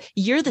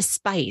the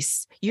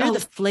spice. You're the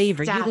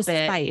flavor. You're the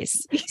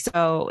spice.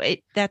 So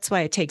that's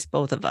why it takes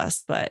both of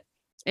us, but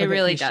it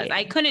really does.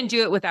 I couldn't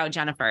do it without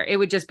Jennifer. It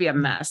would just be a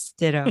mess.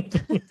 Ditto.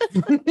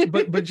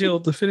 but Jill,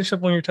 to finish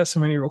up on your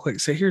testimony real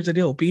quick. So here's the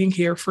deal. Being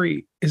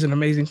carefree is an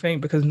amazing thing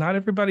because not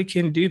everybody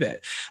can do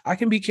that. I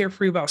can be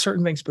carefree about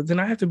certain things, but then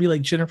I have to be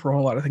like Jennifer on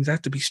a lot of things. I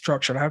have to be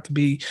structured. I have to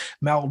be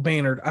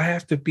mild-mannered. I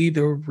have to be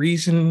the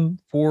reason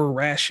for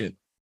rationalization.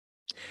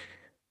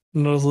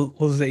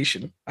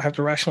 I have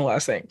to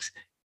rationalize things.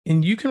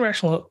 And you can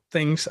rationalize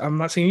things. I'm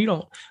not saying you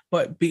don't,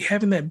 but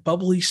having that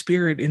bubbly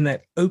spirit and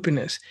that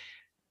openness.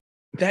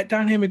 that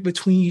dynamic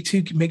between you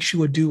two makes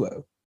you a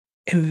duo.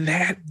 And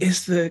that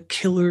is the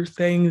killer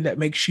thing that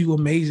makes you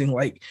amazing.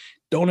 Like,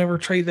 don't ever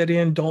trade that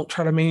in. Don't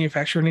try to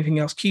manufacture anything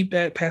else. Keep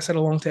that, pass that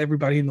along to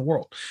everybody in the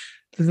world.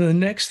 Then the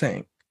next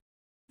thing,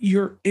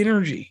 your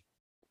energy.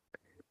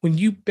 When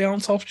you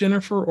bounce off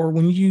Jennifer or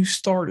when you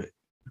start it,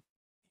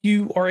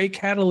 you are a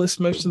catalyst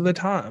most of the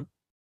time.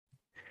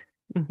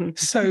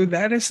 So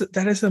that is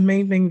the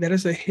main thing. That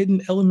is a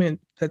hidden element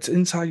that's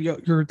inside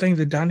your thing.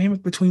 The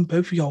dynamic between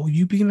both of y'all,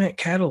 you being that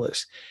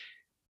catalyst.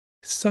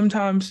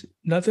 Sometimes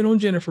nothing on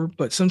Jennifer,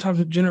 but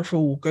sometimes Jennifer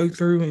will go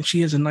through and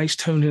she has a nice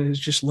tone and it's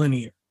just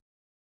linear.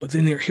 But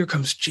then here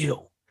comes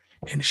Jill,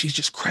 and she's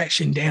just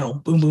crashing down,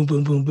 boom, boom,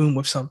 boom, boom, boom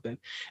with something.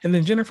 And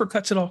then Jennifer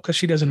cuts it off because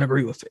she doesn't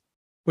agree with it,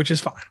 which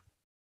is fine.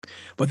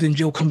 But then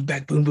Jill comes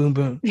back, boom, boom,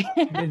 boom.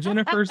 And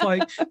Jennifer's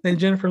like,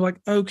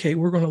 okay,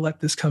 we're going to let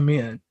this come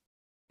in.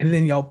 And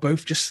then y'all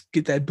both just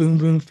get that boom,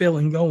 boom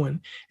feeling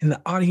going. And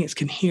the audience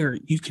can hear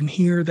it. You can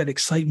hear that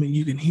excitement.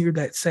 You can hear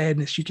that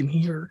sadness. You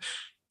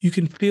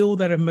can feel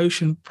that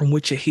emotion from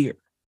what you hear.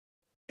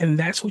 And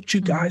that's what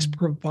you guys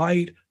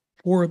provide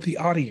for the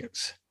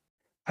audience.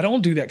 I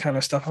don't do that kind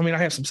of stuff. I mean, I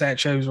have some sad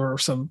shows or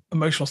some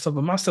emotional stuff,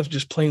 but my stuff's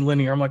just plain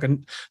linear.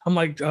 I'm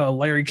like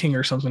Larry King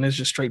or something. It's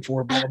just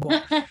straightforward, blah,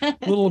 blah, blah. A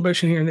little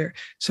emotion here and there.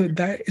 So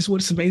that is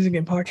what's amazing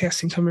in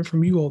podcasting coming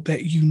from you all,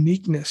 that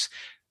uniqueness.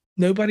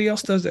 Nobody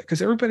else does that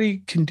because everybody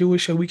can do a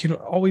show. We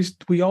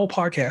all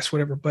podcast,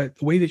 whatever, but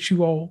the way that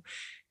you all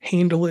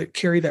handle it,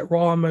 carry that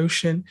raw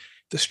emotion,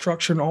 the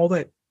structure and all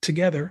that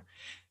together,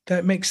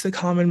 that makes the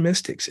Common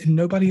Mystics, and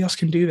nobody else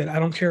can do that. I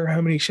don't care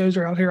how many shows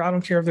are out here. I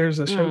don't care if there's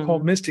a show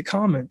called Mystic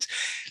Comments.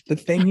 The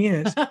thing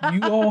is,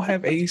 you all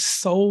have a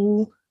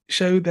soul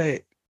show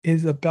that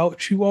is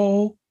about you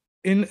all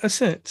in a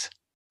sense,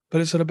 but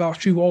it's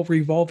about you all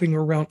revolving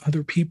around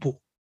other people.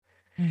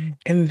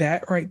 And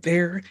that right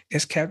there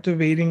is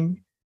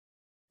captivating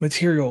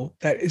material.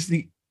 That is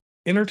the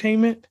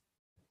entertainment.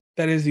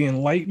 That is the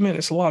enlightenment.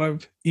 It's a lot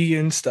of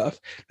Ian stuff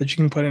that you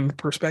can put in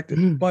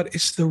perspective, but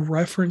it's the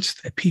reference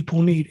that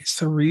people need. It's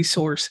the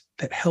resource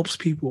that helps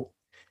people.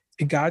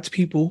 It guides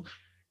people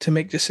to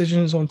make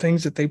decisions on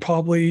things that they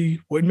probably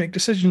wouldn't make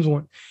decisions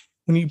on.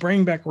 When you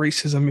bring back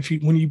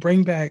racism, when you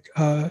bring back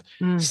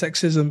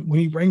sexism, when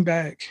you bring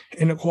back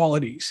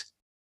inequalities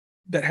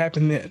that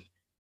happen then,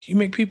 you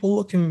make people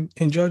look and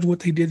judge what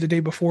they did the day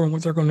before and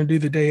what they're going to do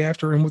the day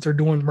after and what they're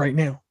doing right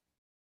now.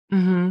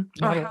 Or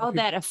how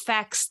that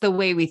affects the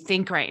way we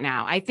think right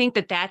now. I think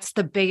that that's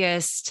the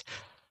biggest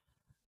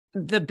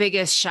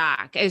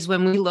shock is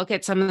when we look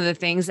at some of the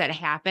things that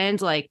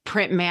happened, like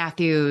Print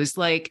Matthews,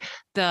 like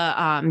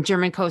the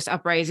German Coast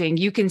Uprising.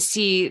 You can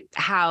see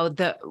how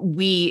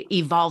we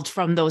evolved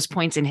from those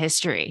points in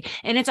history.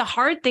 And it's a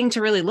hard thing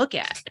to really look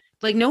at.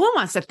 Like, no one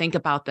wants to think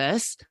about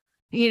this.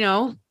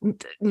 No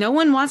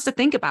one wants to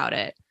think about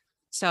it.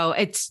 So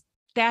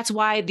that's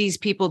why these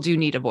people do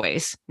need a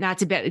voice. Not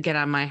to get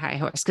on my high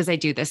horse because I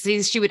do this.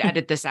 She would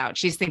edit this out.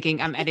 She's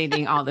thinking I'm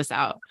editing all this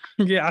out.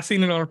 Yeah, I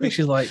seen it on her face.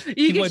 She's like,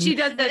 she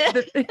does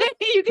that.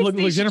 You can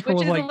see Jennifer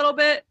was like, a little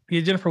bit.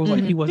 Yeah, Jennifer was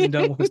like, he wasn't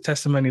done with his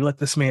testimony. Let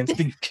this man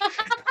speak.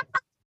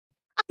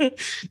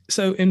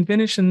 So in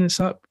finishing this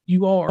up,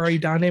 you all are a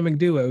dynamic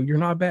duo. You're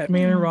not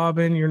Batman and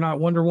Robin. You're not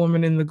Wonder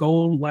Woman in the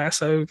gold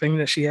lasso thing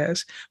that she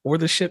has, or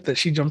the ship that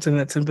she jumps in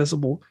that's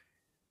invisible.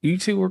 You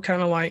two are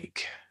kind of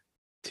like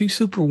two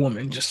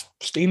superwomen just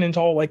standing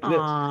tall like this.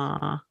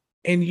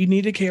 And you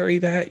need to carry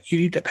that. You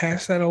need to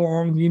pass that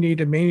along. You need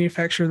to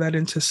manufacture that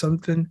into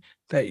something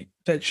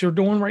that you're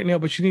doing right now,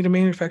 but you need to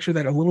manufacture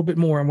that a little bit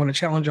more. I want to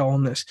challenge y'all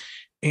on this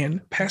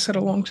and pass that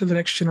along to the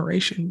next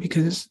generation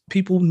because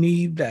people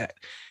need that.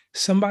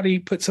 Somebody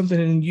put something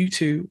in you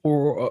two,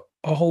 or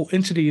a whole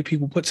entity of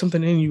people put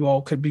something in you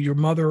all, could be your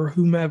mother or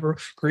whomever,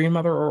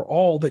 grandmother, or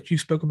all that you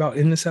spoke about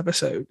in this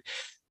episode,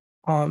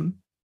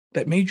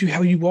 that made you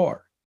how you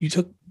are. You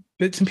took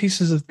bits and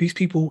pieces of these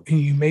people and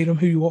you made them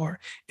who you are.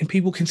 And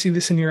people can see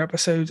this in your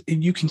episodes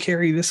and you can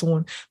carry this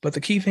on. But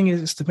the key thing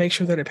is to make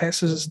sure that it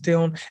passes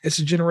down. It's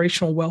a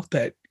generational wealth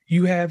that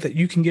you have that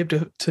you can give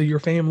to your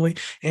family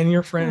and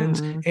your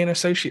friends and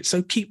associates.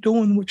 So keep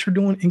doing what you're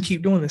doing and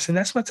keep doing this. And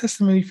that's my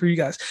testimony for you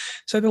guys.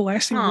 So the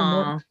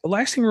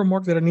lasting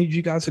remark that I need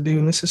you guys to do,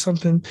 and this is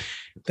something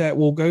that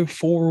will go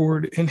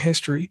forward in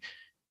history.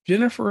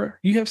 Jennifer,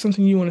 you have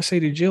something you want to say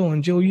to Jill,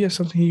 and Jill, you have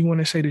something you want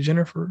to say to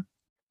Jennifer.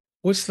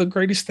 What's the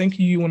greatest thank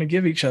you want to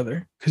give each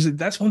other? Because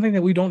that's one thing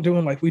that we don't do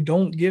in life. We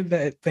don't give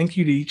that thank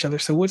you to each other.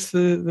 So what's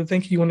the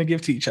thank you want to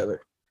give to each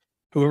other?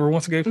 Whoever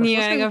wants to go first. You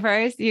want to go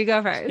first? You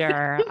go first.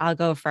 Sure, I'll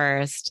go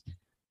first.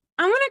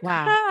 I'm going to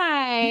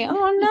cry.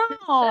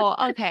 Oh,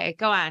 no. Okay,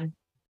 go on.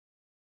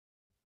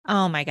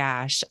 Oh my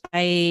gosh.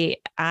 I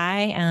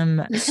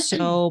am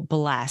so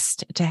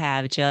blessed to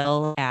have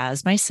Jill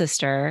as my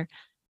sister.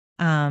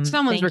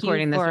 Someone's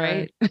recording this,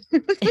 right?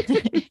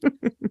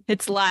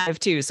 It's live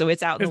too, so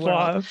it's out in the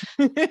world.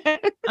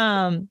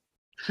 Live.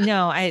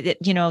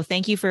 No,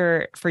 thank you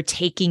for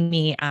taking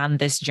me on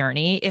this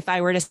journey. If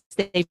I were to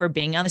say for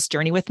being on this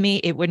journey with me,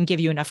 it wouldn't give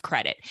you enough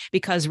credit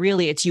because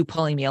really it's you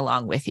pulling me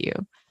along with you.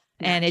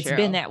 And it's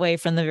been that way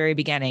from the very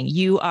beginning.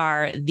 You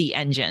are the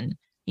engine,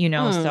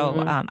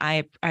 so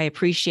I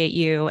appreciate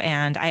you,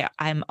 and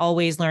I'm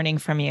always learning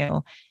from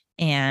you.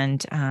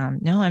 And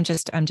no, I'm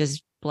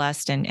just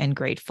blessed and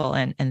grateful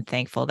and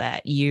thankful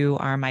that you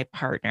are my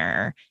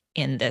partner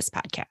in this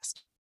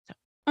podcast.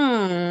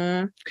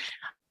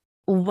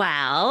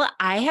 Well,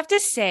 I have to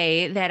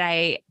say that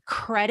I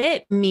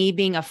credit me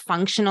being a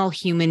functional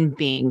human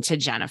being to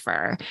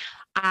Jennifer.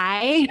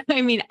 I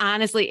mean,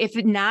 honestly, if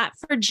not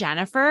for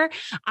Jennifer,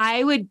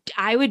 I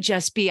would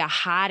just be a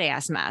hot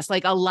ass mess,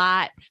 like a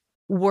lot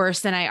worse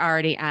than I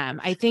already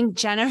am. I think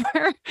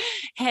Jennifer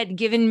had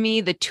given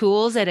me the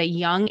tools at a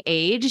young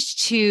age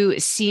to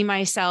see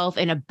myself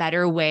in a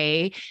better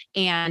way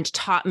and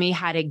taught me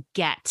how to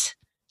get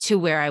to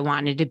where I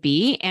wanted to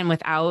be. And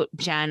without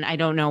Jen, I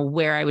don't know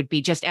where I would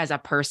be just as a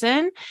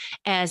person,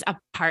 as a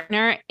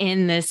partner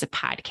in this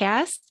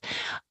podcast.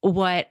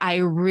 What I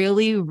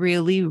really,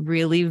 really,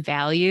 really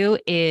value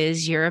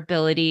is your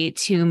ability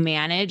to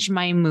manage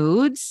my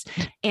moods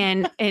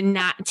and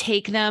not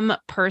take them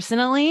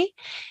personally,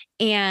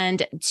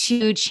 and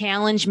to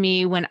challenge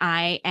me when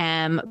I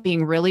am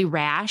being really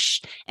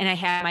rash and I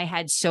have my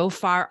head so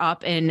far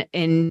up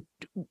in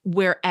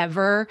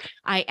wherever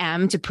I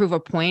am to prove a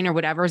point or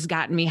whatever's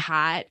gotten me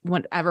hot,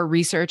 whatever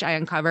research I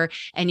uncover,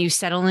 and you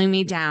settling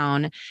me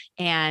down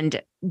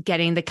and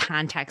getting the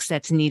context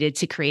that's needed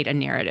to create a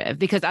narrative.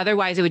 Because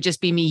otherwise it would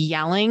just be me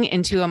yelling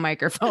into a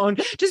microphone,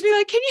 just be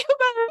like, can you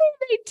believe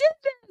they did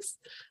this?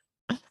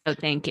 So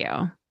thank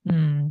you.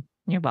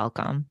 You're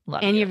welcome.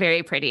 Love and you. You're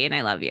very pretty and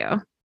I love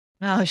you.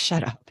 Oh,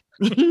 shut up.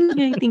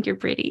 I think you're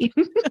pretty.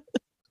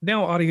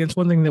 Now, audience,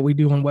 one thing that we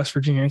do on West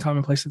Virginia and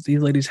Commonplace that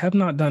these ladies have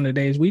not done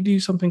today is we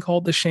do something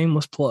called the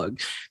Shameless Plug.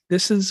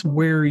 This is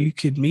where you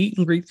could meet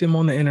and greet them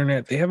on the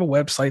internet. They have a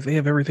website. They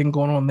have everything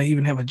going on. They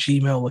even have a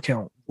Gmail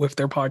account with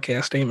their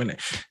podcast name in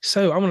it.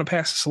 So I'm going to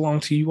pass this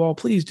along to you all.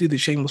 Please do the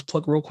Shameless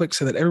Plug real quick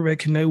so that everybody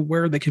can know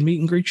where they can meet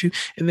and greet you.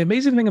 And the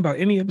amazing thing about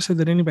any episode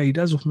that anybody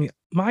does with me,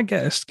 my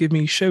guests give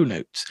me show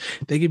notes.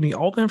 They give me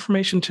all the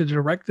information to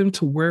direct them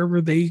to wherever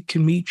they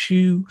can meet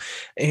you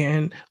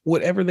and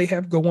whatever they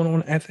have going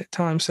on at that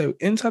time. So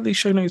inside these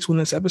show notes, when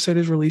this episode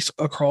is released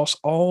across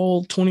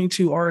all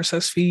 22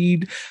 RSS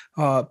feed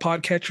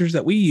podcatchers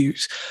that we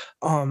use,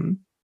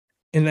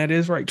 and that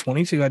is right,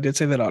 22. I did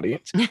say that,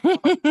 audience.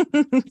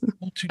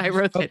 I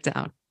wrote that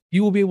down.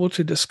 You will be able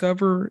to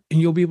discover,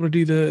 and you'll be able to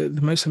do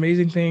the most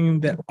amazing thing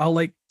that I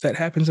like that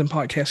happens in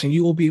podcasting.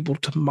 You will be able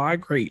to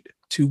migrate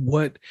to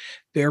what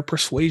their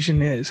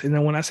persuasion is. And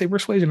then when I say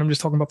persuasion, I'm just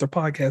talking about their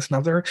podcast,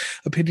 not their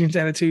opinions,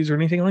 attitudes, or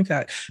anything like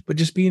that, but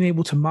just being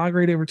able to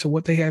migrate over to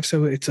what they have.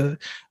 So it's a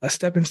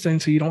stepping stone.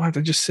 So you don't have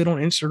to just sit on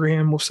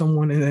Instagram with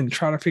someone and then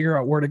try to figure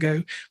out where to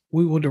go.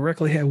 We will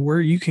directly have where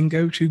you can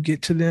go to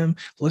get to them,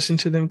 listen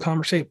to them,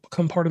 conversate,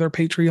 become part of their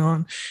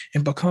Patreon,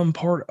 and become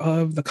part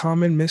of the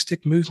Common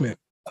Mystic movement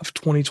of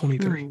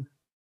 2023.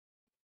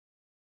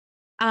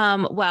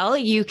 Well,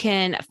 you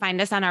can find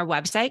us on our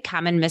website,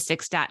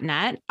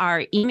 commonmystics.net.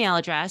 Our email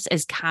address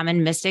is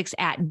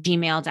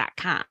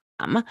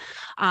commonmystics@gmail.com.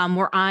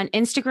 We're on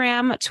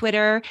Instagram,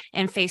 Twitter,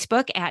 and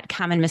Facebook at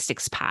Common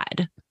Mystics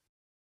Pod.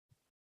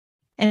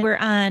 And we're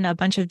on a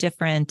bunch of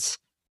different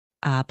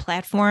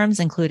platforms,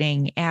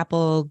 including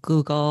Apple,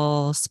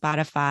 Google,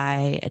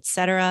 Spotify,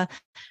 etc.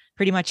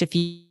 Pretty much if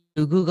you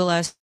Google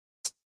us,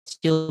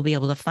 you'll be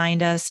able to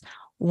find us.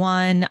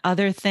 One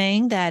other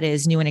thing that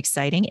is new and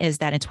exciting is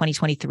that in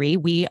 2023,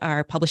 we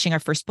are publishing our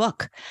first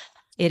book.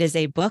 It is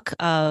a book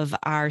of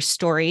our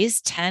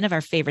stories, 10 of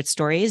our favorite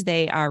stories.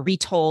 They are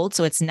retold,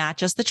 so it's not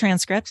just the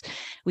transcripts.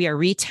 We are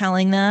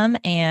retelling them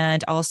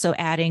and also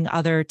adding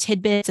other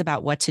tidbits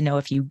about what to know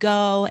if you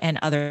go and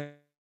other.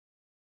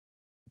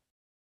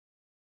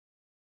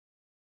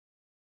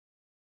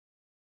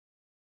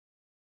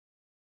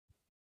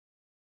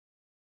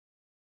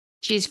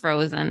 She's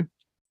frozen.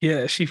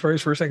 Yeah, she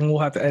froze for a second. We'll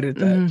have to edit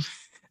that.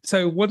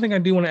 So one thing I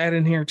do want to add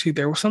in here too,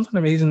 there was something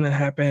amazing that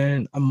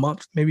happened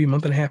maybe a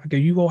month and a half ago.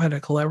 You all had a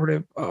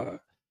collaborative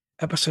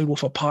episode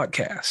with a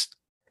podcast.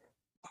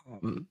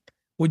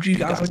 Would you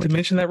guys like to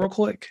mention that real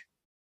quick?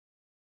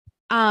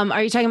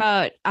 Are you talking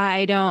about,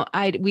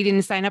 we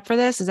didn't sign up for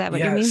this? Is that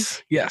what you mean?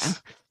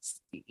 Yes.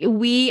 Yeah.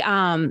 We,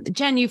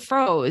 Jen, you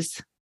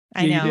froze.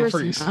 I know.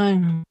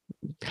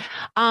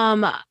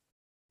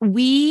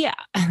 We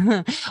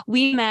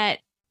met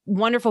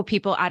wonderful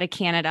people out of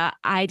Canada.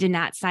 I did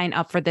not sign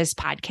up for this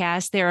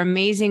podcast. They're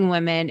amazing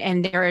women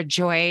and they're a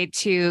joy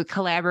to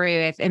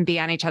collaborate with and be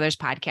on each other's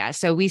podcast.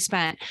 So we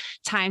spent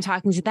time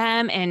talking to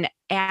them and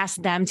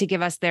asked them to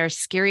give us their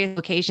scariest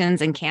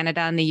locations in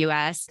Canada and the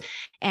US.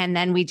 And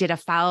then we did a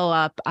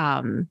follow-up,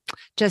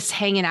 just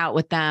hanging out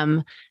with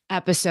them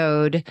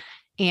episode.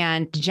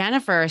 And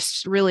Jennifer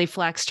really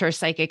flexed her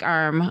psychic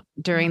arm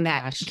during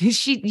that.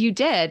 You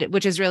did,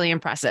 which is really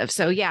impressive.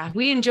 So yeah,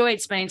 we enjoyed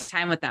spending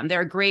time with them.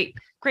 They're a great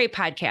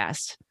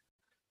podcast.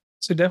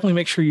 So definitely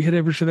make sure you head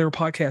over to their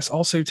podcast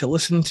also to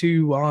listen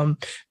to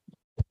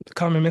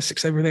Common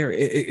Mystics over there.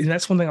 And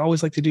that's one thing I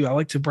always like to do. I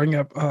like to bring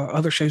up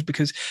other shows,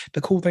 because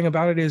the cool thing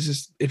about it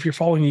is if you're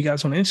following you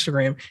guys on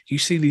Instagram, you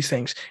see these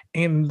things.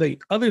 And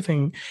the other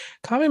thing,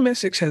 Common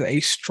Mystics has a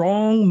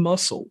strong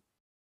muscle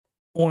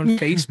on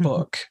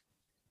Facebook.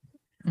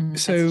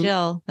 So that's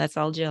Jill. That's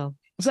all Jill.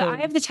 So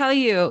I have to tell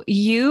you,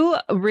 you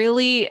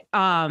really,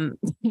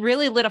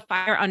 really lit a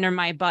fire under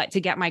my butt to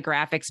get my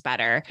graphics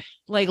better.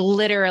 Like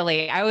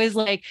literally, I was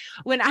like,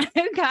 when I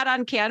got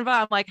on Canva,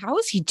 I'm like, how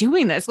is he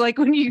doing this? Like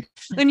when you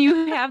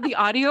have the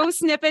audio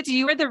snippets,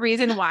 you are the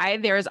reason why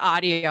there's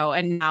audio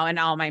and now in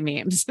all my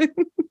memes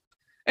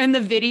and the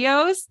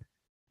videos.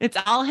 It's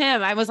all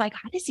him. I was like,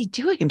 how is he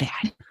doing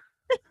that?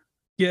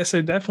 Yeah,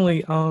 so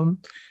definitely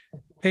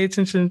pay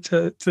attention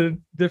to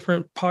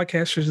different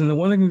podcasters. And the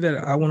one thing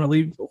that I want to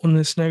leave on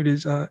this note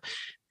is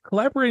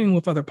collaborating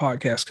with other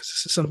podcasts, because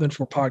this is something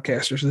for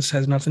podcasters. This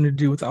has nothing to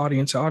do with the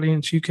audience. The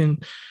audience, you can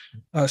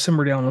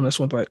simmer down on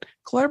this one, but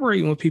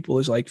collaborating with people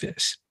is like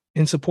this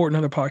and supporting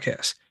other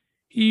podcasts.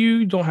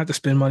 You don't have to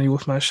spend money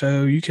with my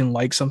show. You can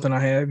like something I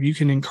have. You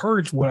can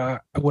encourage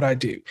what I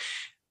do.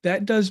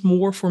 That does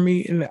more for me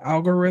in the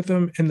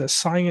algorithm and the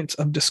science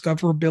of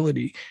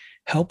discoverability.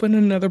 Helping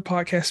another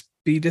podcast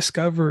be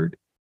discovered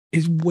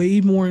is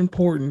way more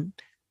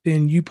important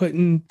than you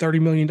putting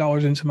 $30 million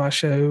into my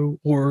show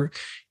or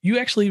you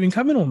actually even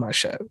coming on my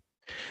show.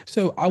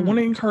 So I want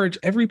to encourage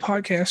every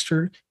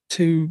podcaster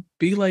to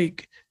be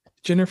like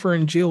Jennifer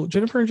and Jill.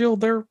 Jennifer and Jill,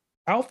 they're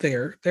out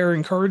there. They're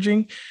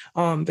encouraging.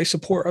 They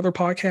support other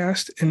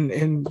podcasts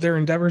and their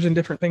endeavors and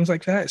different things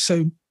like that.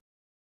 So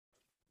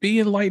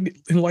be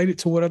enlightened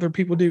to what other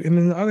people do. And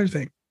then the other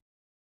thing,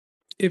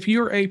 if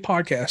you're a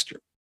podcaster,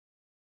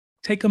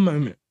 take a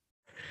moment.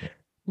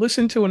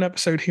 Listen to an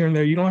episode here and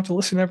there. You don't have to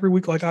listen every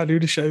week like I do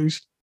to shows.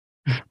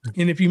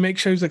 And if you make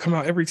shows that come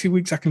out every 2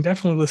 weeks, I can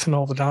definitely listen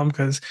all the time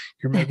because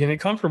you're making it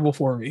comfortable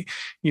for me.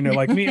 You know,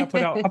 like me, I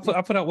put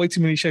out way too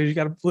many shows. You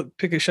got to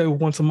pick a show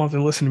once a month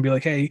and listen and be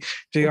like, hey,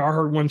 JR, I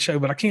heard one show,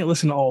 but I can't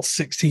listen to all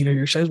 16 of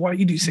your shows. Why do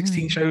you do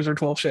 16 shows or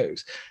 12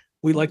 shows?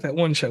 We like that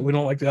one show. We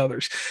don't like the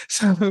others.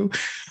 So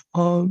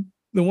the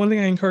one thing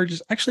I encourage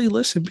is actually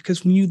listen,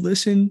 because when you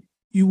listen,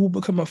 you will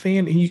become a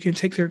fan and you can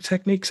take their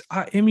techniques.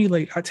 I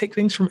emulate. I take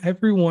things from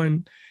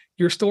everyone,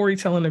 your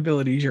storytelling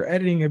abilities, your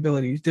editing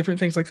abilities, different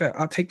things like that.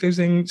 I'll take those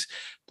things,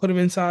 put them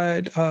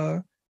inside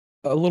a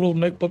little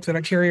notebook that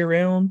I carry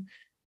around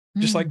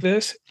just like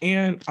this.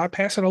 And I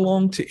pass it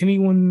along to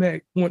anyone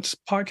that wants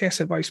podcast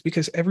advice,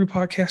 because every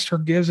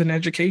podcaster gives an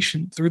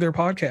education through their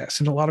podcast.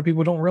 And a lot of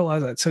people don't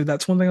realize that. So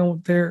that's one thing I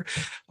want there.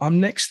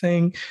 Next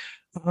thing,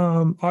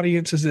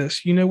 audience, is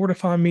this. You know where to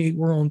find me.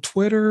 We're on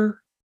Twitter.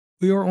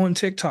 We are on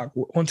TikTok.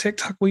 On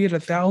TikTok, we had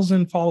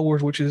 1,000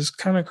 followers, which is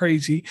kind of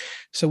crazy.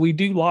 So we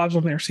do lives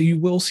on there. So you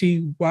will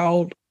see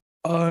wild,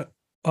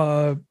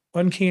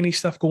 uncanny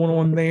stuff going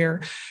on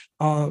there.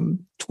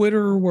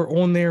 Twitter, we're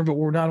on there, but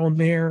we're not on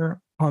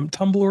there.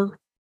 Tumblr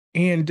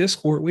and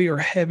Discord, we are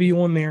heavy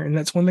on there. And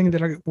that's one thing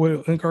that I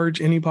would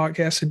encourage any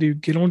podcast to do.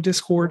 Get on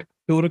Discord,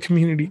 build a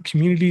community.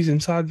 Communities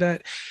inside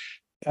that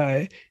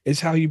is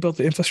how you build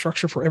the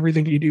infrastructure for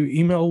everything you do.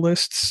 Email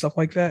lists, stuff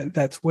like that.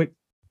 That's what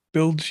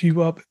builds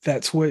you up.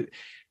 That's what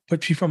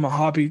puts you from a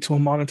hobby to a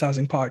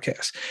monetizing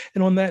podcast.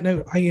 And on that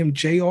note, I am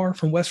JR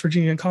from West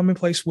Virginia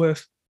Commonplace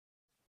with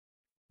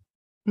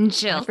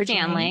Jill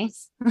Stanley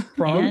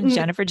and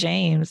Jennifer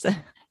James.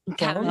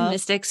 Common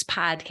Mystics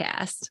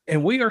Podcast.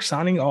 And we are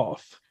signing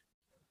off.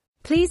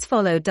 Please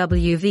follow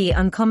WV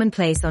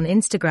Uncommonplace on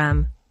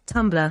Instagram,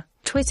 Tumblr,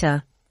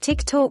 Twitter,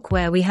 TikTok,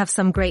 where we have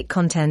some great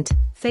content,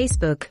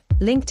 Facebook,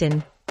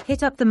 LinkedIn.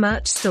 Hit up the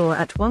merch store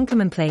at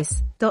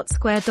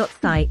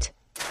onecommonplace.square.site.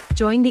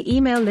 Join the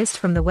email list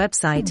from the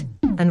website,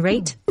 and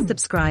rate,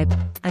 subscribe,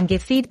 and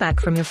give feedback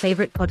from your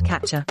favorite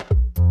podcatcher.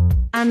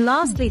 And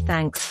lastly,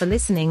 thanks for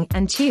listening,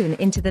 and tune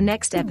into the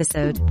next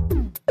episode.